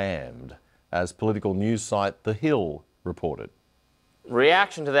slammed, as political news site The Hill reported.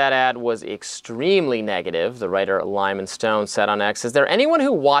 Reaction to that ad was extremely negative. The writer Lyman Stone said on X, "Is there anyone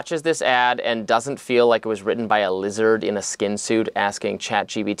who watches this ad and doesn't feel like it was written by a lizard in a skin suit asking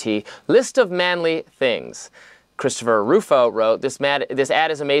ChatGPT, list of manly things?" Christopher Rufo wrote, this ad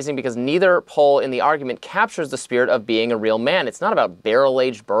is amazing because neither poll in the argument captures the spirit of being a real man. It's not about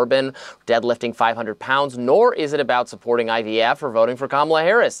barrel-aged bourbon, deadlifting 500 pounds, nor is it about supporting IVF or voting for Kamala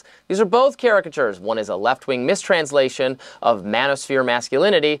Harris. These are both caricatures. One is a left-wing mistranslation of manosphere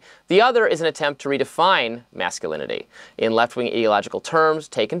masculinity. The other is an attempt to redefine masculinity. In left-wing ideological terms,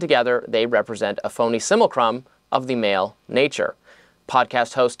 taken together, they represent a phony simulacrum of the male nature.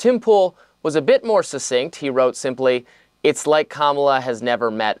 Podcast host Tim Pool was a bit more succinct. He wrote simply, "It's like Kamala has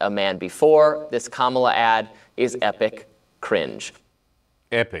never met a man before. This Kamala ad is epic cringe."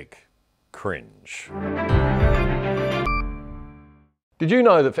 Epic cringe. Did you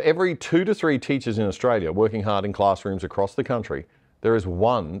know that for every 2 to 3 teachers in Australia working hard in classrooms across the country, there is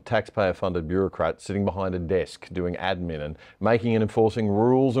one taxpayer-funded bureaucrat sitting behind a desk doing admin and making and enforcing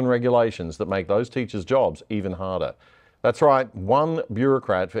rules and regulations that make those teachers' jobs even harder? That's right, one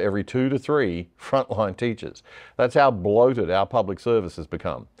bureaucrat for every 2 to 3 frontline teachers. That's how bloated our public service has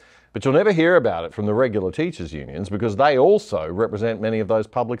become. But you'll never hear about it from the regular teachers' unions because they also represent many of those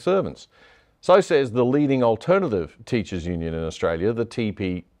public servants. So says the leading alternative teachers' union in Australia, the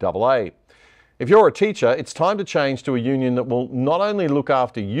TPAA. If you're a teacher, it's time to change to a union that will not only look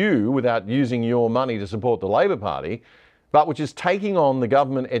after you without using your money to support the Labor Party, but which is taking on the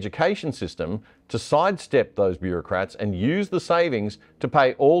government education system to sidestep those bureaucrats and use the savings to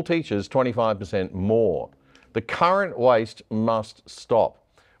pay all teachers 25% more. The current waste must stop.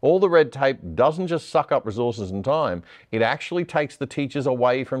 All the red tape doesn't just suck up resources and time, it actually takes the teachers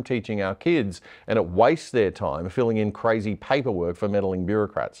away from teaching our kids, and it wastes their time filling in crazy paperwork for meddling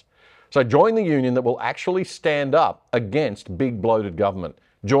bureaucrats. So join the union that will actually stand up against big bloated government.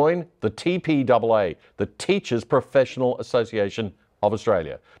 Join the TPAA, the Teachers Professional Association of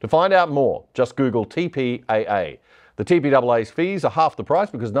Australia. To find out more, just Google TPAA. The TPAA's fees are half the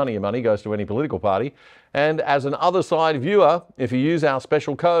price because none of your money goes to any political party. And as an Other Side viewer, if you use our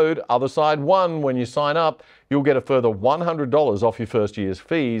special code OTHERSIDE1 when you sign up, you'll get a further $100 off your first year's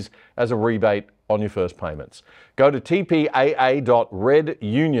fees as a rebate on your first payments. Go to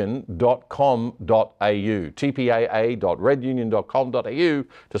tpaa.redunion.com.au, tpaa.redunion.com.au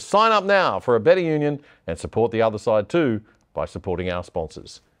to sign up now for a better union and support the Other Side too by supporting our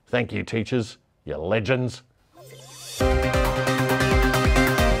sponsors. Thank you, teachers, you legends.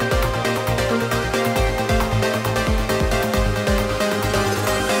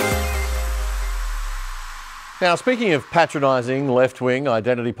 Now, speaking of patronising, left-wing,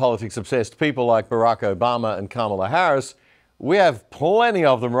 identity politics-obsessed people like Barack Obama and Kamala Harris, we have plenty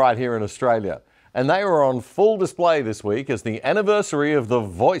of them right here in Australia. and they were on full display this week as the anniversary of the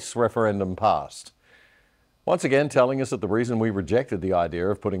Voice referendum passed. Once again telling us that the reason we rejected the idea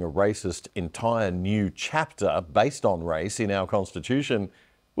of putting a racist entire new chapter based on race in our Constitution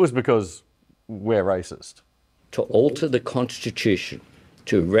was because we're racist. To alter the Constitution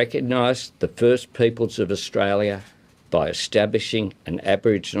to recognise the First Peoples of Australia by establishing an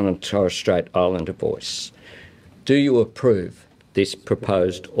Aboriginal and Torres Strait Islander voice. Do you approve this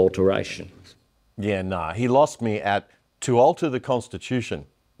proposed alteration? Yeah, nah, he lost me at to alter the Constitution.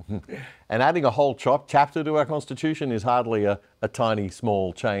 And adding a whole chapter to our Constitution is hardly a tiny,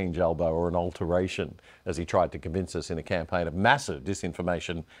 small change, Albo, or an alteration, as he tried to convince us in a campaign of massive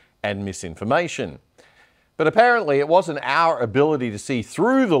disinformation and misinformation. But apparently it wasn't our ability to see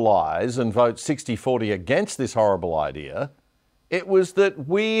through the lies and vote 60-40 against this horrible idea. It was that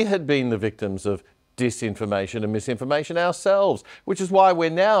we had been the victims of disinformation and misinformation ourselves, which is why we're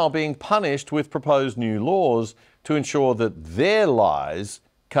now being punished with proposed new laws to ensure that their lies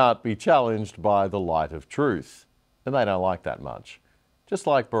can't be challenged by the light of truth. And they don't like that much. Just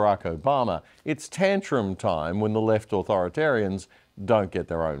like Barack Obama, it's tantrum time when the left authoritarians don't get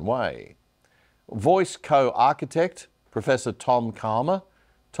their own way. Voice co-architect Professor Tom Calmer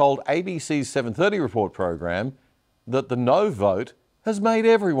told ABC's 7:30 Report program that the no vote has made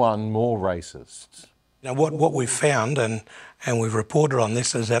everyone more racist. Now, what we've found, and we've reported on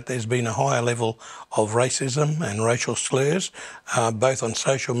this, is that there's been a higher level of racism and racial slurs, both on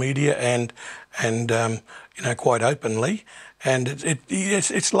social media and quite openly. And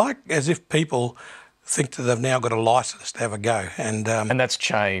it's like as if people think that they've now got a licence to have a go. And that's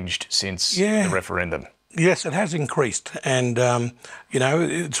changed since the referendum. Yes, it has increased. And,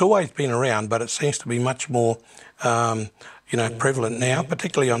 it's always been around, but it seems to be much more, prevalent now,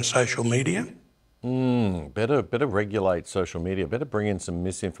 particularly on social media. Better regulate social media. Better bring in some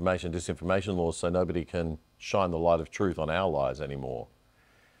misinformation, disinformation laws so nobody can shine the light of truth on our lies anymore.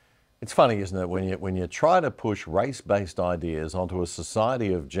 It's funny, isn't it, when you try to push race-based ideas onto a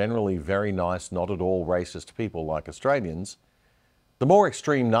society of generally very nice, not at all racist people like Australians, the more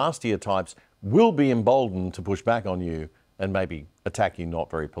extreme, nastier types will be emboldened to push back on you and maybe attack you not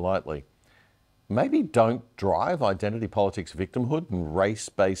very politely. Maybe don't drive identity politics victimhood and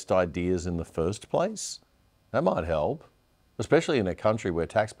race-based ideas in the first place. That might help, especially in a country where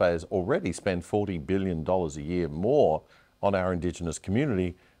taxpayers already spend $40 billion a year more on our Indigenous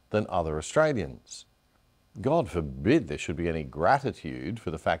community than other Australians. God forbid there should be any gratitude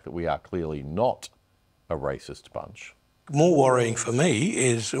for the fact that we are clearly not a racist bunch. More worrying for me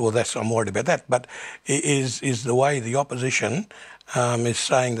is, I'm worried about that, but is the way the opposition is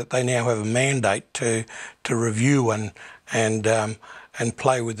saying that they now have a mandate to review and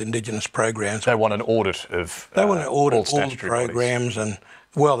play with Indigenous programs. They want an audit of all statutory programs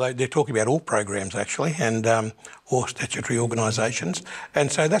bodies. They're talking about all programs actually, and all statutory organisations,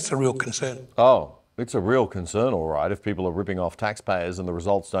 and so that's a real concern. Oh, it's a real concern, all right, if people are ripping off taxpayers and the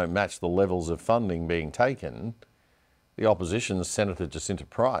results don't match the levels of funding being taken. The opposition's Senator Jacinta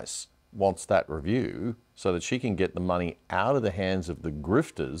Price wants that review so that she can get the money out of the hands of the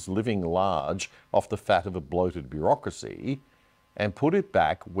grifters living large off the fat of a bloated bureaucracy and put it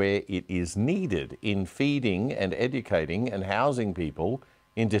back where it is needed in feeding and educating and housing people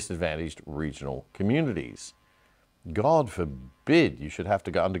in disadvantaged regional communities. God forbid you should have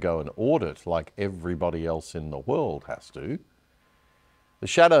to undergo an audit like everybody else in the world has to. The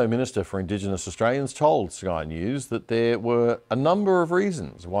Shadow Minister for Indigenous Australians told Sky News that there were a number of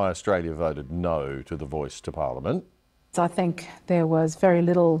reasons why Australia voted no to the voice to Parliament. I think there was very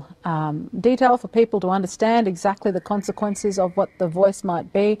little detail for people to understand exactly the consequences of what the voice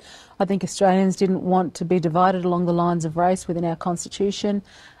might be. I think Australians didn't want to be divided along the lines of race within our constitution,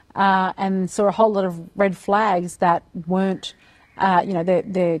 and saw a whole lot of red flags that weren't,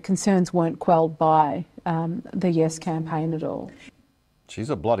 their concerns weren't quelled by the Yes campaign at all. She's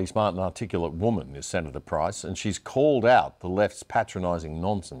a bloody smart and articulate woman, is Senator Price, and she's called out the left's patronising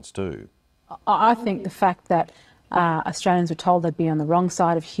nonsense too. I think the fact that Australians were told they'd be on the wrong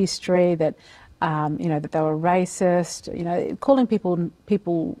side of history, that that they were racist, calling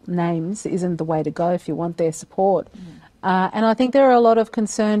people names isn't the way to go if you want their support. And I think there are a lot of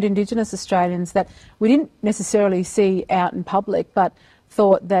concerned Indigenous Australians that we didn't necessarily see out in public, but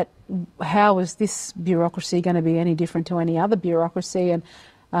thought that how was this bureaucracy going to be any different to any other bureaucracy? And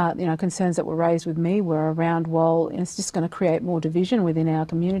concerns that were raised with me were around, it's just going to create more division within our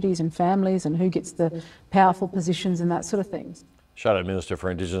communities and families, and who gets the powerful positions and that sort of thing. Shadow Minister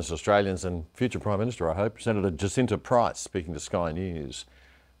for Indigenous Australians and future Prime Minister, I hope, Senator Jacinta Price, speaking to Sky News.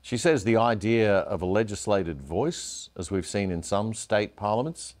 She says the idea of a legislated voice, as we've seen in some state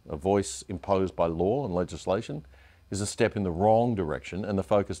parliaments, a voice imposed by law and legislation, is a step in the wrong direction, and the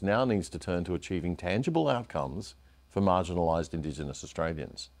focus now needs to turn to achieving tangible outcomes for marginalised Indigenous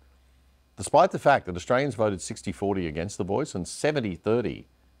Australians. Despite the fact that Australians voted 60-40 against the voice and 70-30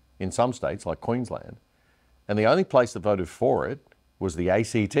 in some states like Queensland, and the only place that voted for it was the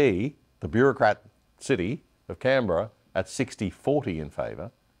ACT, the bureaucrat city of Canberra, at 60-40 in favour,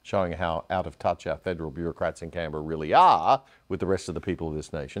 showing how out of touch our federal bureaucrats in Canberra really are with the rest of the people of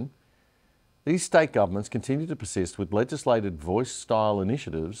this nation. These state governments continue to persist with legislated voice-style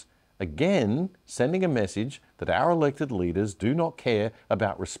initiatives, again sending a message that our elected leaders do not care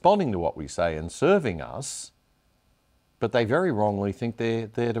about responding to what we say and serving us, but they very wrongly think they're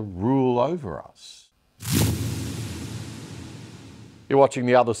there to rule over us. You're watching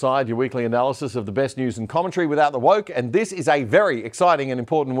The Other Side, your weekly analysis of the best news and commentary without the woke. And this is a very exciting and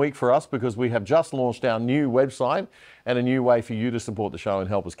important week for us because we have just launched our new website and a new way for you to support the show and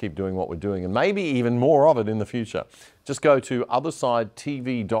help us keep doing what we're doing, and maybe even more of it in the future. Just go to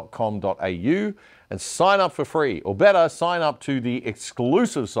othersidetv.com.au and sign up for free, or better, sign up to the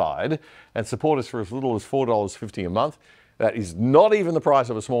exclusive side and support us for as little as $4.50 a month. That is not even the price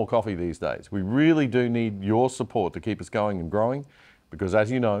of a small coffee these days. We really do need your support to keep us going and growing, because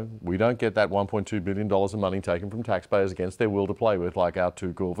as you know, we don't get that $1.2 billion of money taken from taxpayers against their will to play with like our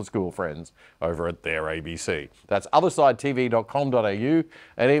Too Cool for School friends over at their ABC. That's othersidetv.com.au,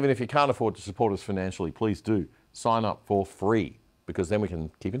 and even if you can't afford to support us financially, please do sign up for free, because then we can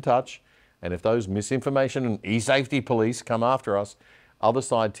keep in touch, and if those misinformation and e-safety police come after us,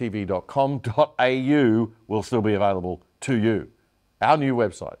 othersidetv.com.au will still be available to you. Our new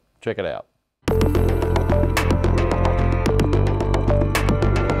website. Check it out.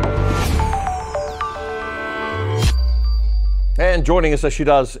 And joining us as she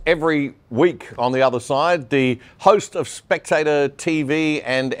does every week on The Other Side, the host of Spectator TV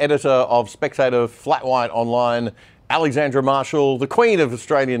and editor of Spectator Flat White Online, Alexandra Marshall, the queen of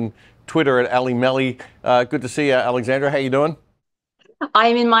Australian Twitter at Ali Melly. Good to see you, Alexandra. How you doing?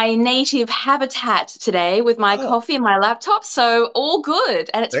 I'm in my native habitat today with my coffee and my laptop, so all good,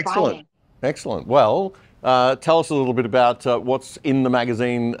 and it's Friday. Excellent. Well, tell us a little bit about what's in the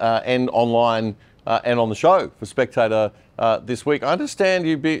magazine and online and on the show for Spectator this week. I understand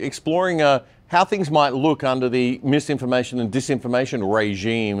you'd be exploring how things might look under the misinformation and disinformation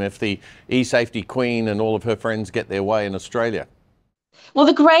regime if the e-safety queen and all of her friends get their way in Australia. Well,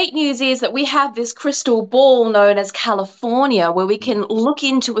 the great news is that we have this crystal ball known as California, where we can look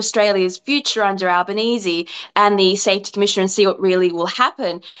into Australia's future under Albanese and the Safety Commissioner and see what really will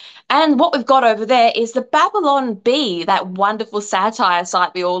happen. And what we've got over there is the Babylon Bee, that wonderful satire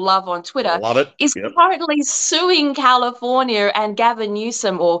site we all love on Twitter, is currently suing California and Gavin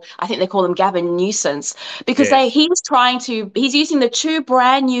Newsom, or I think they call him Gavin Nuisance, because he's using the two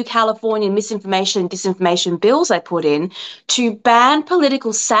brand new California misinformation and disinformation bills they put in to ban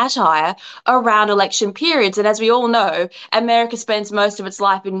political satire around election periods. And as we all know, America spends most of its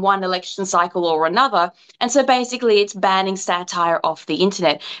life in one election cycle or another. And so basically it's banning satire off the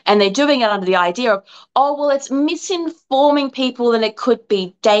internet. And they're doing it under the idea of, oh, well, it's misinforming people and it could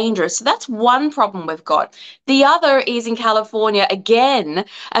be dangerous. So that's one problem we've got. The other is in California, again,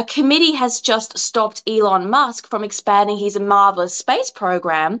 a committee has just stopped Elon Musk from expanding his marvelous space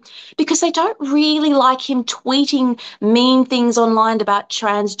program because they don't really like him tweeting mean things online about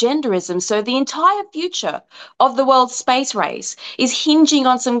transgenderism. So the entire future of the world's space race is hinging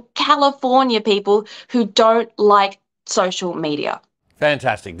on some California people who don't like social media.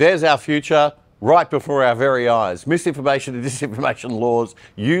 Fantastic. There's our future right before our very eyes. Misinformation and disinformation laws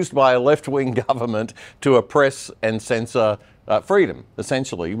used by a left-wing government to oppress and censor freedom,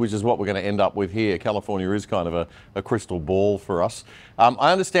 essentially, which is what we're going to end up with here. California is kind of a crystal ball for us.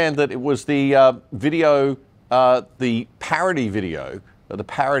 I understand that it was the video, the parody video, the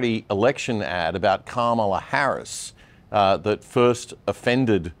parody election ad about Kamala Harris that first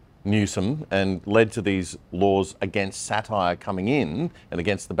offended Newsom and led to these laws against satire coming in and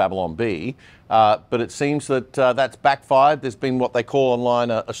against the Babylon Bee. But it seems that that's backfired. There's been what they call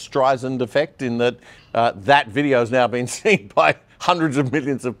online a Streisand effect, in that that video has now been seen by hundreds of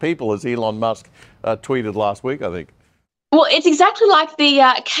millions of people, as Elon Musk tweeted last week, I think. Well, it's exactly like the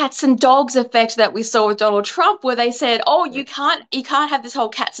cats and dogs effect that we saw with Donald Trump, where they said, "Oh, you can't have this whole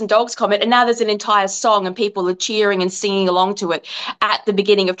cats and dogs comment," and now there's an entire song and people are cheering and singing along to it at the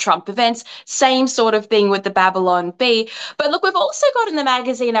beginning of Trump events. Same sort of thing with the Babylon Bee. But look, we've also got in the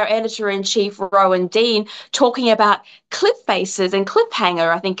magazine our editor-in-chief Rowan Dean talking about cliff faces, and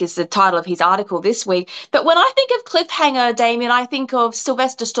cliffhanger, I think, is the title of his article this week. But when I think of cliffhanger, Damien, I think of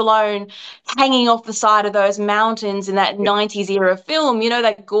Sylvester Stallone hanging off the side of those mountains in that 90s era film, you know,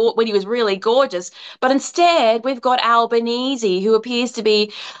 that when he was really gorgeous. But instead, we've got Albanese, who appears to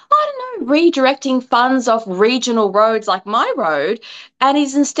be, I don't know, redirecting funds off regional roads like my road, and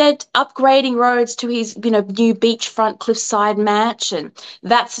he's instead upgrading roads to his, you know, new beachfront cliffside mansion.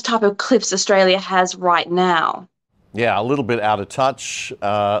 That's the type of cliffs Australia has right now. Yeah, a little bit out of touch,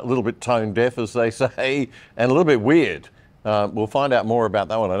 a little bit tone deaf, as they say, and a little bit weird. We'll find out more about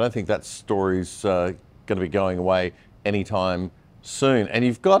that one. I don't think that story's going to be going away anytime soon. And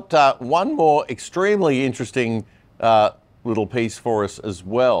you've got one more extremely interesting little piece for us as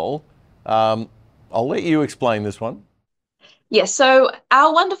well. I'll let you explain this one. Yes, so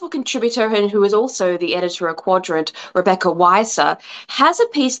our wonderful contributor, and who is also the editor of Quadrant, Rebecca Weiser, has a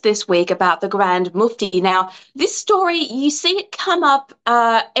piece this week about the Grand Mufti. Now, this story, you see it come up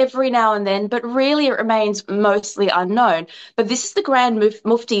every now and then, but really it remains mostly unknown. But this is the Grand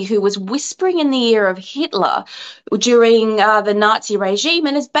Mufti who was whispering in the ear of Hitler during the Nazi regime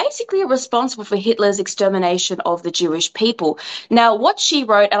and is basically responsible for Hitler's extermination of the Jewish people. Now, what she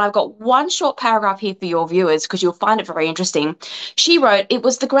wrote, and I've got one short paragraph here for your viewers because you'll find it very interesting. She wrote, "It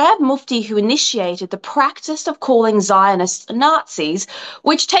was the Grand Mufti who initiated the practice of calling Zionists Nazis,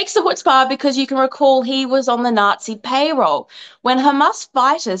 which takes the chutzpah because you can recall he was on the Nazi payroll. When Hamas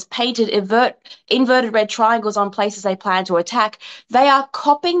fighters painted inverted red triangles on places they planned to attack, they are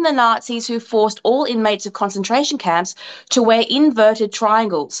copying the Nazis who forced all inmates of concentration camps to wear inverted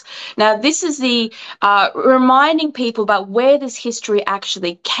triangles." Now, this is the reminding people about where this history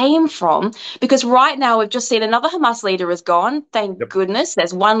actually came from, because right now we've just seen another Hamas leader is gone. Thank goodness.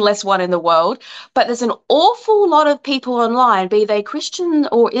 There's one less one in the world. But there's an awful lot of people online, be they Christian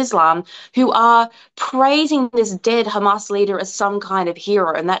or Islam, who are praising this dead Hamas leader as some kind of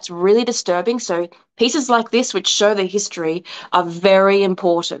hero. And that's really disturbing. So pieces like this, which show the history, are very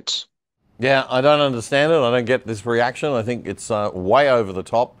important. Yeah, I don't understand it. I don't get this reaction. I think it's way over the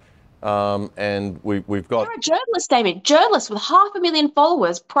top. And we've got... You're a journalist, Damien. Journalists with 500,000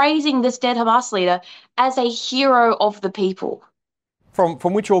 followers praising this dead Hamas leader as a hero of the people. From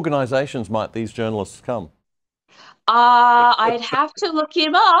which organisations might these journalists come? I'd have to look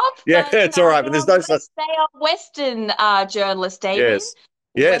him up. Yeah, but, it's all right, but there's no such... They are Western journalists, Damien. Yes,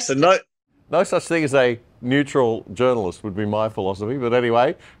 yes, and no such thing as a neutral journalist would be my philosophy. But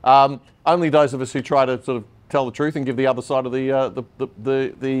anyway, only those of us who try to sort of tell the truth and give the other side of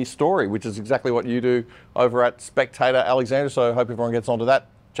the story, which is exactly what you do over at Spectator, Alexander. So I hope everyone gets onto that.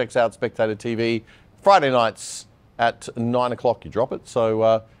 Checks out Spectator TV Friday nights at 9 o'clock. You drop it.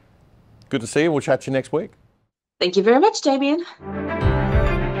 So good to see you. We'll chat to you next week. Thank you very much, Damien.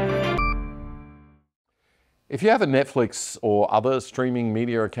 If you have a Netflix or other streaming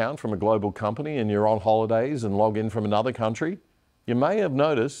media account from a global company and you're on holidays and log in from another country, you may have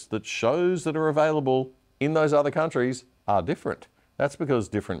noticed that shows that are available in those other countries are different. That's because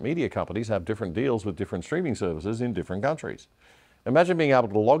different media companies have different deals with different streaming services in different countries. Imagine being able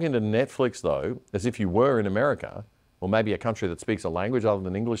to log into Netflix, though, as if you were in America, or maybe a country that speaks a language other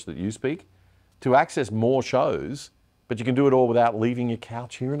than English that you speak, to access more shows, but you can do it all without leaving your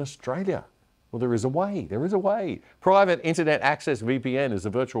couch here in Australia. Well, there is a way. There is a way. Private Internet Access VPN is a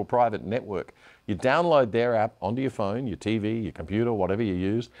virtual private network. You download their app onto your phone, your TV, your computer, whatever you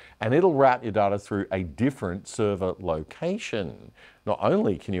use, and it'll route your data through a different server location. Not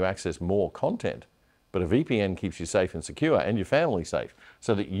only can you access more content, but a VPN keeps you safe and secure and your family safe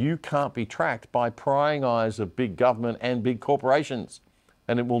so that you can't be tracked by prying eyes of big government and big corporations.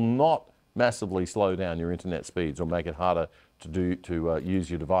 And it will not massively slow down your internet speeds or make it harder to use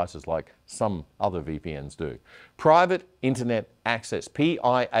your devices like some other VPNs do. Private Internet Access,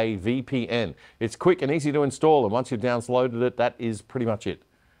 PIA VPN. It's quick and easy to install, and once you've downloaded it, that is pretty much it.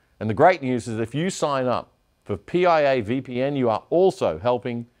 And the great news is if you sign up for PIA VPN, you are also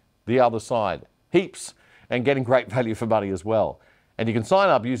helping the other side heaps and getting great value for money as well. And you can sign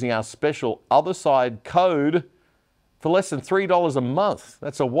up using our special Other Side code for less than $3 a month.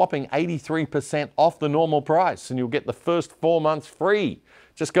 That's a whopping 83% off the normal price, and you'll get the first 4 months free.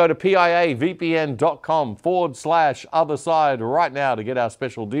 Just go to piavpn.com/otherside right now to get our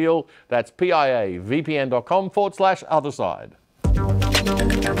special deal. That's piavpn.com/otherside.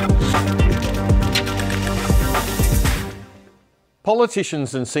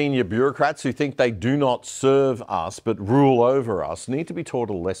 Politicians and senior bureaucrats who think they do not serve us but rule over us need to be taught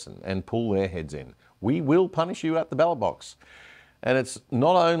a lesson and pull their heads in. We will punish you at the ballot box. And it's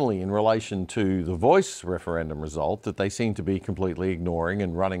not only in relation to the Voice referendum result that they seem to be completely ignoring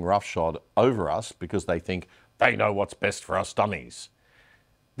and running roughshod over us because they think they know what's best for us dummies.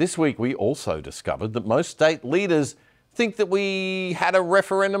 This week we also discovered that most state leaders think that we had a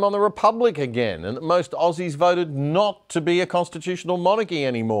referendum on the Republic again and that most Aussies voted not to be a constitutional monarchy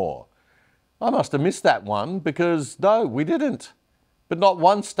anymore. I must have missed that one because, no, we didn't. But not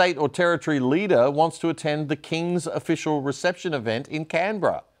one state or territory leader wants to attend the King's official reception event in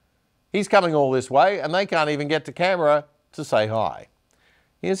Canberra. He's coming all this way and they can't even get to Canberra to say hi.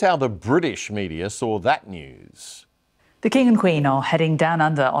 Here's how the British media saw that news. The King and Queen are heading down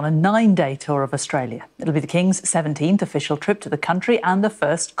under on a 9-day tour of Australia. It'll be the King's 17th official trip to the country and the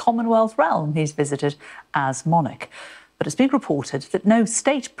first Commonwealth realm he's visited as monarch. But it's been reported that no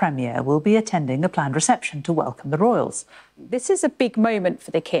state premier will be attending a planned reception to welcome the royals. This is a big moment for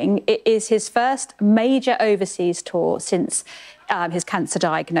the King. It is his first major overseas tour since his cancer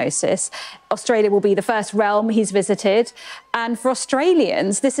diagnosis. Australia will be the first realm he's visited. And for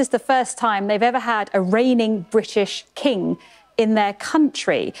Australians, this is the first time they've ever had a reigning British king in their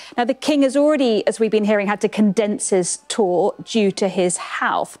country. Now, the King has already, as we've been hearing, had to condense his tour due to his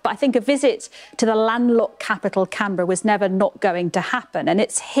health. But I think a visit to the landlocked capital, Canberra, was never not going to happen. And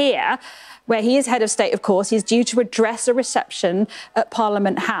it's here where he is head of state, of course. He's due to address a reception at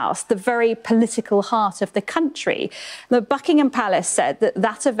Parliament House, the very political heart of the country. The Buckingham Palace said that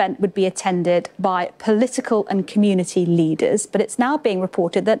that event would be attended by political and community leaders, but it's now being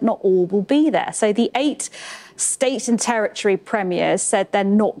reported that not all will be there. So the 8 state and territory premiers said they're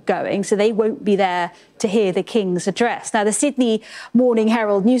not going, so they won't be there to hear the King's address. Now, the Sydney Morning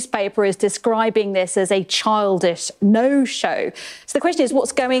Herald newspaper is describing this as a childish no-show. So the question is,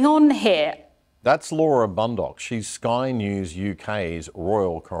 what's going on here? That's Laura Bundock. She's Sky News UK's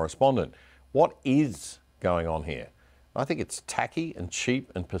royal correspondent. What is going on here? I think it's tacky and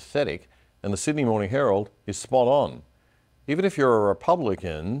cheap and pathetic, and the Sydney Morning Herald is spot on. Even if you're a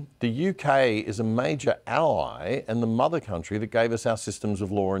Republican, the UK is a major ally and the mother country that gave us our systems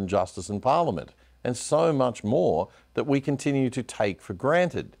of law and justice and parliament, and so much more that we continue to take for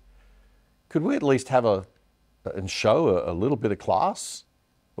granted. Could we at least have and show a little bit of class?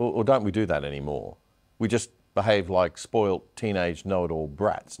 Or don't we do that anymore? We just behave like spoilt teenage know-it-all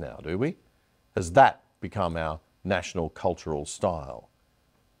brats now, do we? Has that become our national cultural style?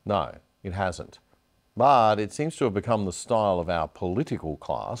 No, it hasn't. But it seems to have become the style of our political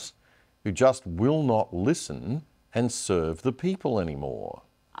class who just will not listen and serve the people anymore.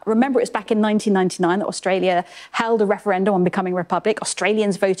 Remember, it was back in 1999 that Australia held a referendum on becoming a republic.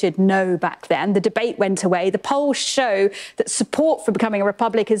 Australians voted no back then. The debate went away. The polls show that support for becoming a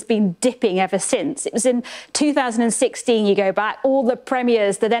republic has been dipping ever since. It was in 2016, you go back, all the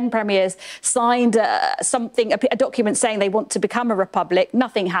premiers, the then premiers, signed a document saying they want to become a republic.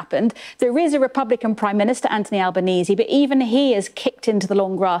 Nothing happened. There is a Republican Prime Minister, Anthony Albanese, but even he has kicked into the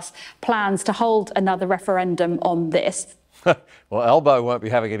long grass plans to hold another referendum on this. Well, Albo won't be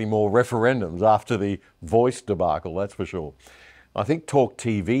having any more referendums after the Voice debacle, that's for sure. I think Talk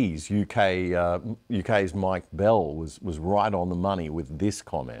TV's UK's Mike Bell was right on the money with this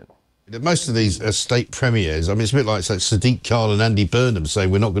comment. Most of these state premiers, I mean, it's a bit like Sadiq Khan and Andy Burnham saying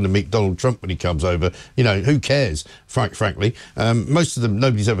we're not going to meet Donald Trump when he comes over. You know, who cares, frankly? Most of them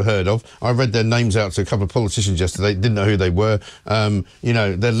nobody's ever heard of. I read their names out to a couple of politicians yesterday, didn't know who they were. You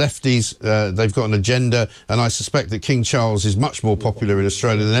know, they're lefties, they've got an agenda, and I suspect that King Charles is much more popular in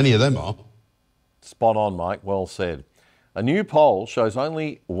Australia than any of them are. Spot on, Mike, well said. A new poll shows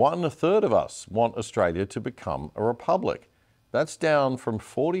only 1/3 of us want Australia to become a republic. That's down from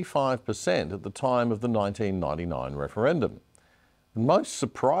 45% at the time of the 1999 referendum. And most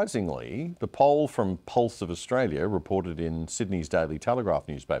surprisingly, the poll from Pulse of Australia, reported in Sydney's Daily Telegraph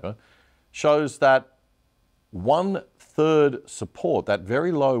newspaper, shows that 1/3 support, that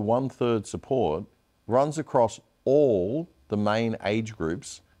very low 1/3 support, runs across all the main age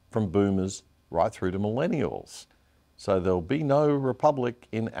groups from boomers right through to millennials. So there'll be no republic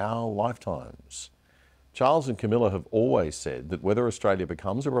in our lifetimes. Charles and Camilla have always said that whether Australia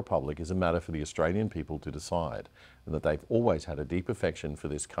becomes a republic is a matter for the Australian people to decide, and that they've always had a deep affection for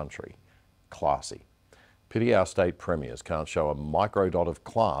this country. Classy. Pity our state premiers can't show a microdot of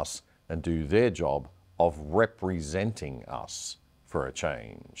class and do their job of representing us for a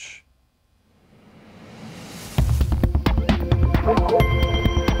change.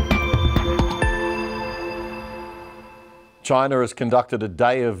 China has conducted a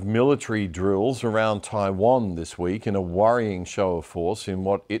day of military drills around Taiwan this week in a worrying show of force in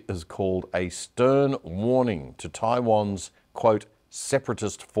what it has called a stern warning to Taiwan's, quote,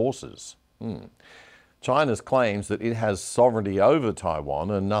 separatist forces. China's claims that it has sovereignty over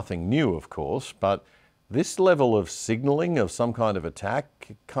Taiwan are nothing new, of course, but this level of signalling of some kind of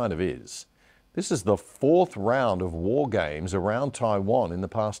attack kind of is. This is the fourth round of war games around Taiwan in the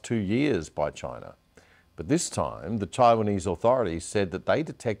past 2 years by China. But this time, the Taiwanese authorities said that they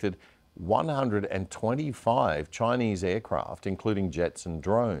detected 125 Chinese aircraft, including jets and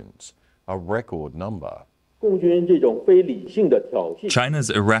drones, a record number. China's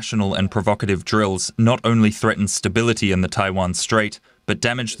irrational and provocative drills not only threaten stability in the Taiwan Strait, but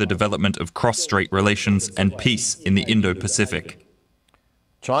damage the development of cross-strait relations and peace in the Indo-Pacific.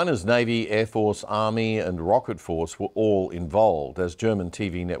 China's Navy, Air Force, Army and Rocket Force were all involved, as German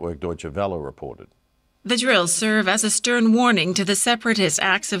TV network Deutsche Welle reported. The drills serve as a stern warning to the separatist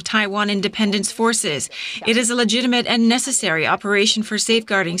acts of Taiwan independence forces. It is a legitimate and necessary operation for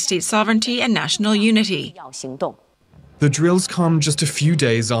safeguarding state sovereignty and national unity. The drills come just a few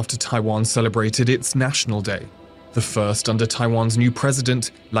days after Taiwan celebrated its National Day, the first under Taiwan's new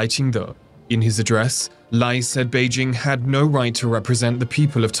president, Lai Ching-te. In his address, Lai said Beijing had no right to represent the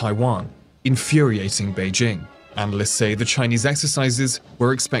people of Taiwan, infuriating Beijing. Analysts say the Chinese exercises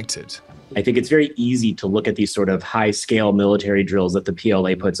were expected. I think it's very easy to look at these sort of high-scale military drills that the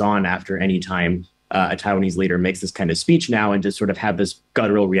PLA puts on after any time a Taiwanese leader makes this kind of speech now and just sort of have this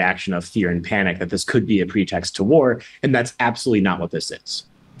guttural reaction of fear and panic that this could be a pretext to war, and that's absolutely not what this is.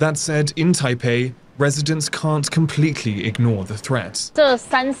 That said, in Taipei, residents can't completely ignore the threat. Over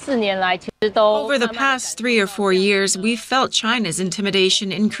the past 3 or 4 years, we've felt China's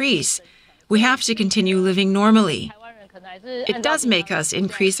intimidation increase. We have to continue living normally. It does make us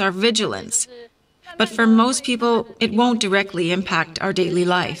increase our vigilance, but for most people, it won't directly impact our daily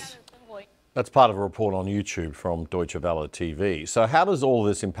life. That's part of a report on YouTube from Deutsche Welle TV. So how does all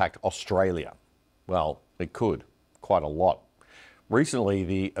this impact Australia? Well, it could, quite a lot. Recently,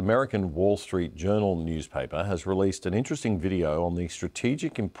 the American Wall Street Journal newspaper has released an interesting video on the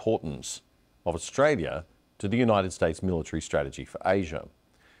strategic importance of Australia to the United States military strategy for Asia.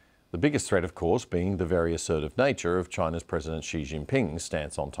 The biggest threat, of course, being the very assertive nature of China's President Xi Jinping's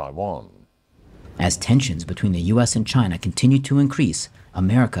stance on Taiwan. As tensions between the U.S. and China continue to increase,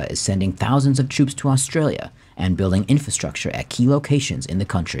 America is sending thousands of troops to Australia and building infrastructure at key locations in the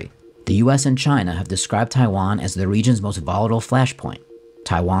country. The U.S. and China have described Taiwan as the region's most volatile flashpoint.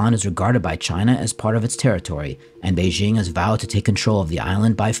 Taiwan is regarded by China as part of its territory, and Beijing has vowed to take control of the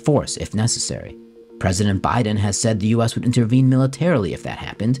island by force if necessary. President Biden has said the U.S. would intervene militarily if that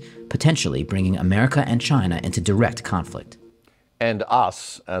happened, potentially bringing America and China into direct conflict. And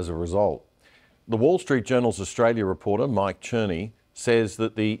us as a result. The Wall Street Journal's Australia reporter, Mike Cherney, says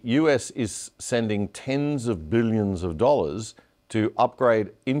that the US is sending tens of billions of dollars to upgrade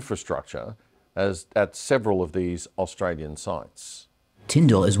infrastructure at several of these Australian sites.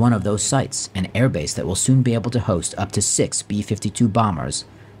 Tyndall is one of those sites, an airbase that will soon be able to host up to 6 B-52 bombers,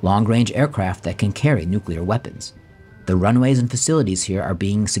 long-range aircraft that can carry nuclear weapons. The runways and facilities here are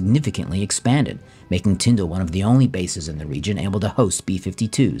being significantly expanded, making Tyndall one of the only bases in the region able to host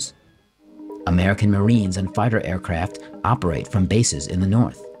B-52s. American Marines and fighter aircraft operate from bases in the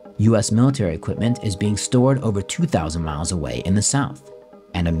north. U.S. military equipment is being stored over 2,000 miles away in the south.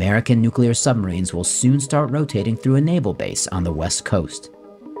 And American nuclear submarines will soon start rotating through a naval base on the west coast.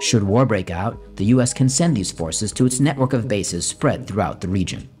 Should war break out, the U.S. can send these forces to its network of bases spread throughout the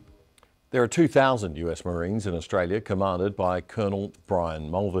region. There are 2,000 US Marines in Australia, commanded by Colonel Brian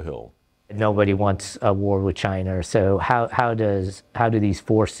Mulvihill. Nobody wants a war with China, so how do these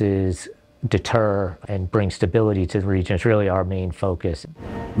forces deter and bring stability to the region? It's really our main focus.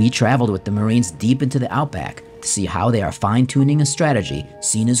 We traveled with the Marines deep into the outback to see how they are fine-tuning a strategy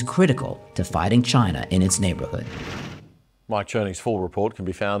seen as critical to fighting China in its neighborhood. Mike Cherney's full report can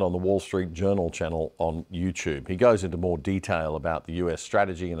be found on the Wall Street Journal channel on YouTube. He goes into more detail about the US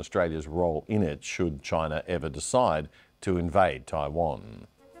strategy and Australia's role in it should China ever decide to invade Taiwan.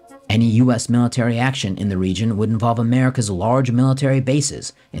 Any U.S. military action in the region would involve America's large military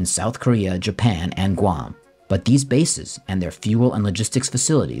bases in South Korea, Japan, and Guam. But these bases and their fuel and logistics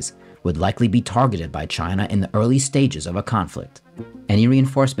facilities would likely be targeted by China in the early stages of a conflict. Any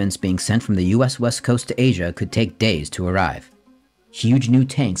reinforcements being sent from the U.S. West Coast to Asia could take days to arrive. Huge new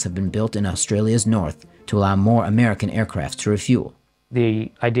tanks have been built in Australia's north to allow more American aircraft to refuel.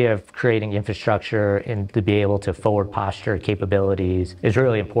 The idea of creating infrastructure and to be able to forward posture capabilities is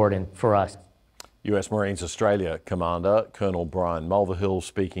really important for us. US Marines Australia Commander Colonel Brian Mulvihill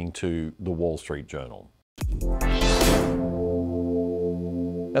speaking to the Wall Street Journal.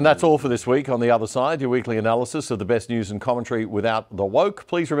 And that's all for this week on The Other Side, your weekly analysis of the best news and commentary without the woke.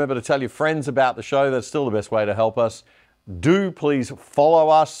 Please remember to tell your friends about the show. That's still the best way to help us. Do please follow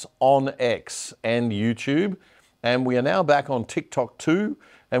us on X and YouTube. And we are now back on TikTok too.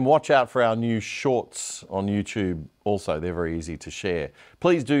 And watch out for our new shorts on YouTube also. They're very easy to share.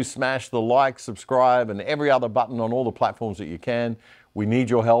 Please do smash the like, subscribe, and every other button on all the platforms that you can. We need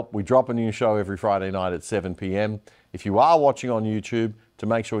your help. We drop a new show every Friday night at 7 p.m. If you are watching on YouTube, to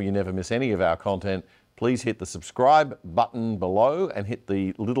make sure you never miss any of our content, please hit the subscribe button below and hit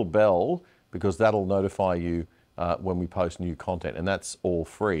the little bell, because that'll notify you when we post new content, and that's all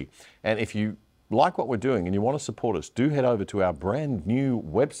free. And if you like what we're doing and you want to support us, do head over to our brand new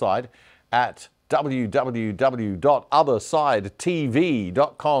website at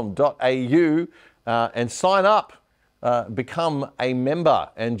www.othersidetv.com.au and sign up. Become a member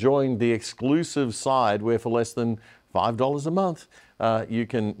and join the exclusive side where for less than $5 a month, you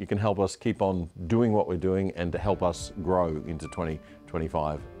can help us keep on doing what we're doing and to help us grow into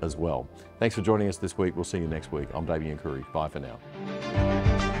 2025 as well. Thanks for joining us this week. We'll see you next week. I'm Davey Yankuri. Bye for now.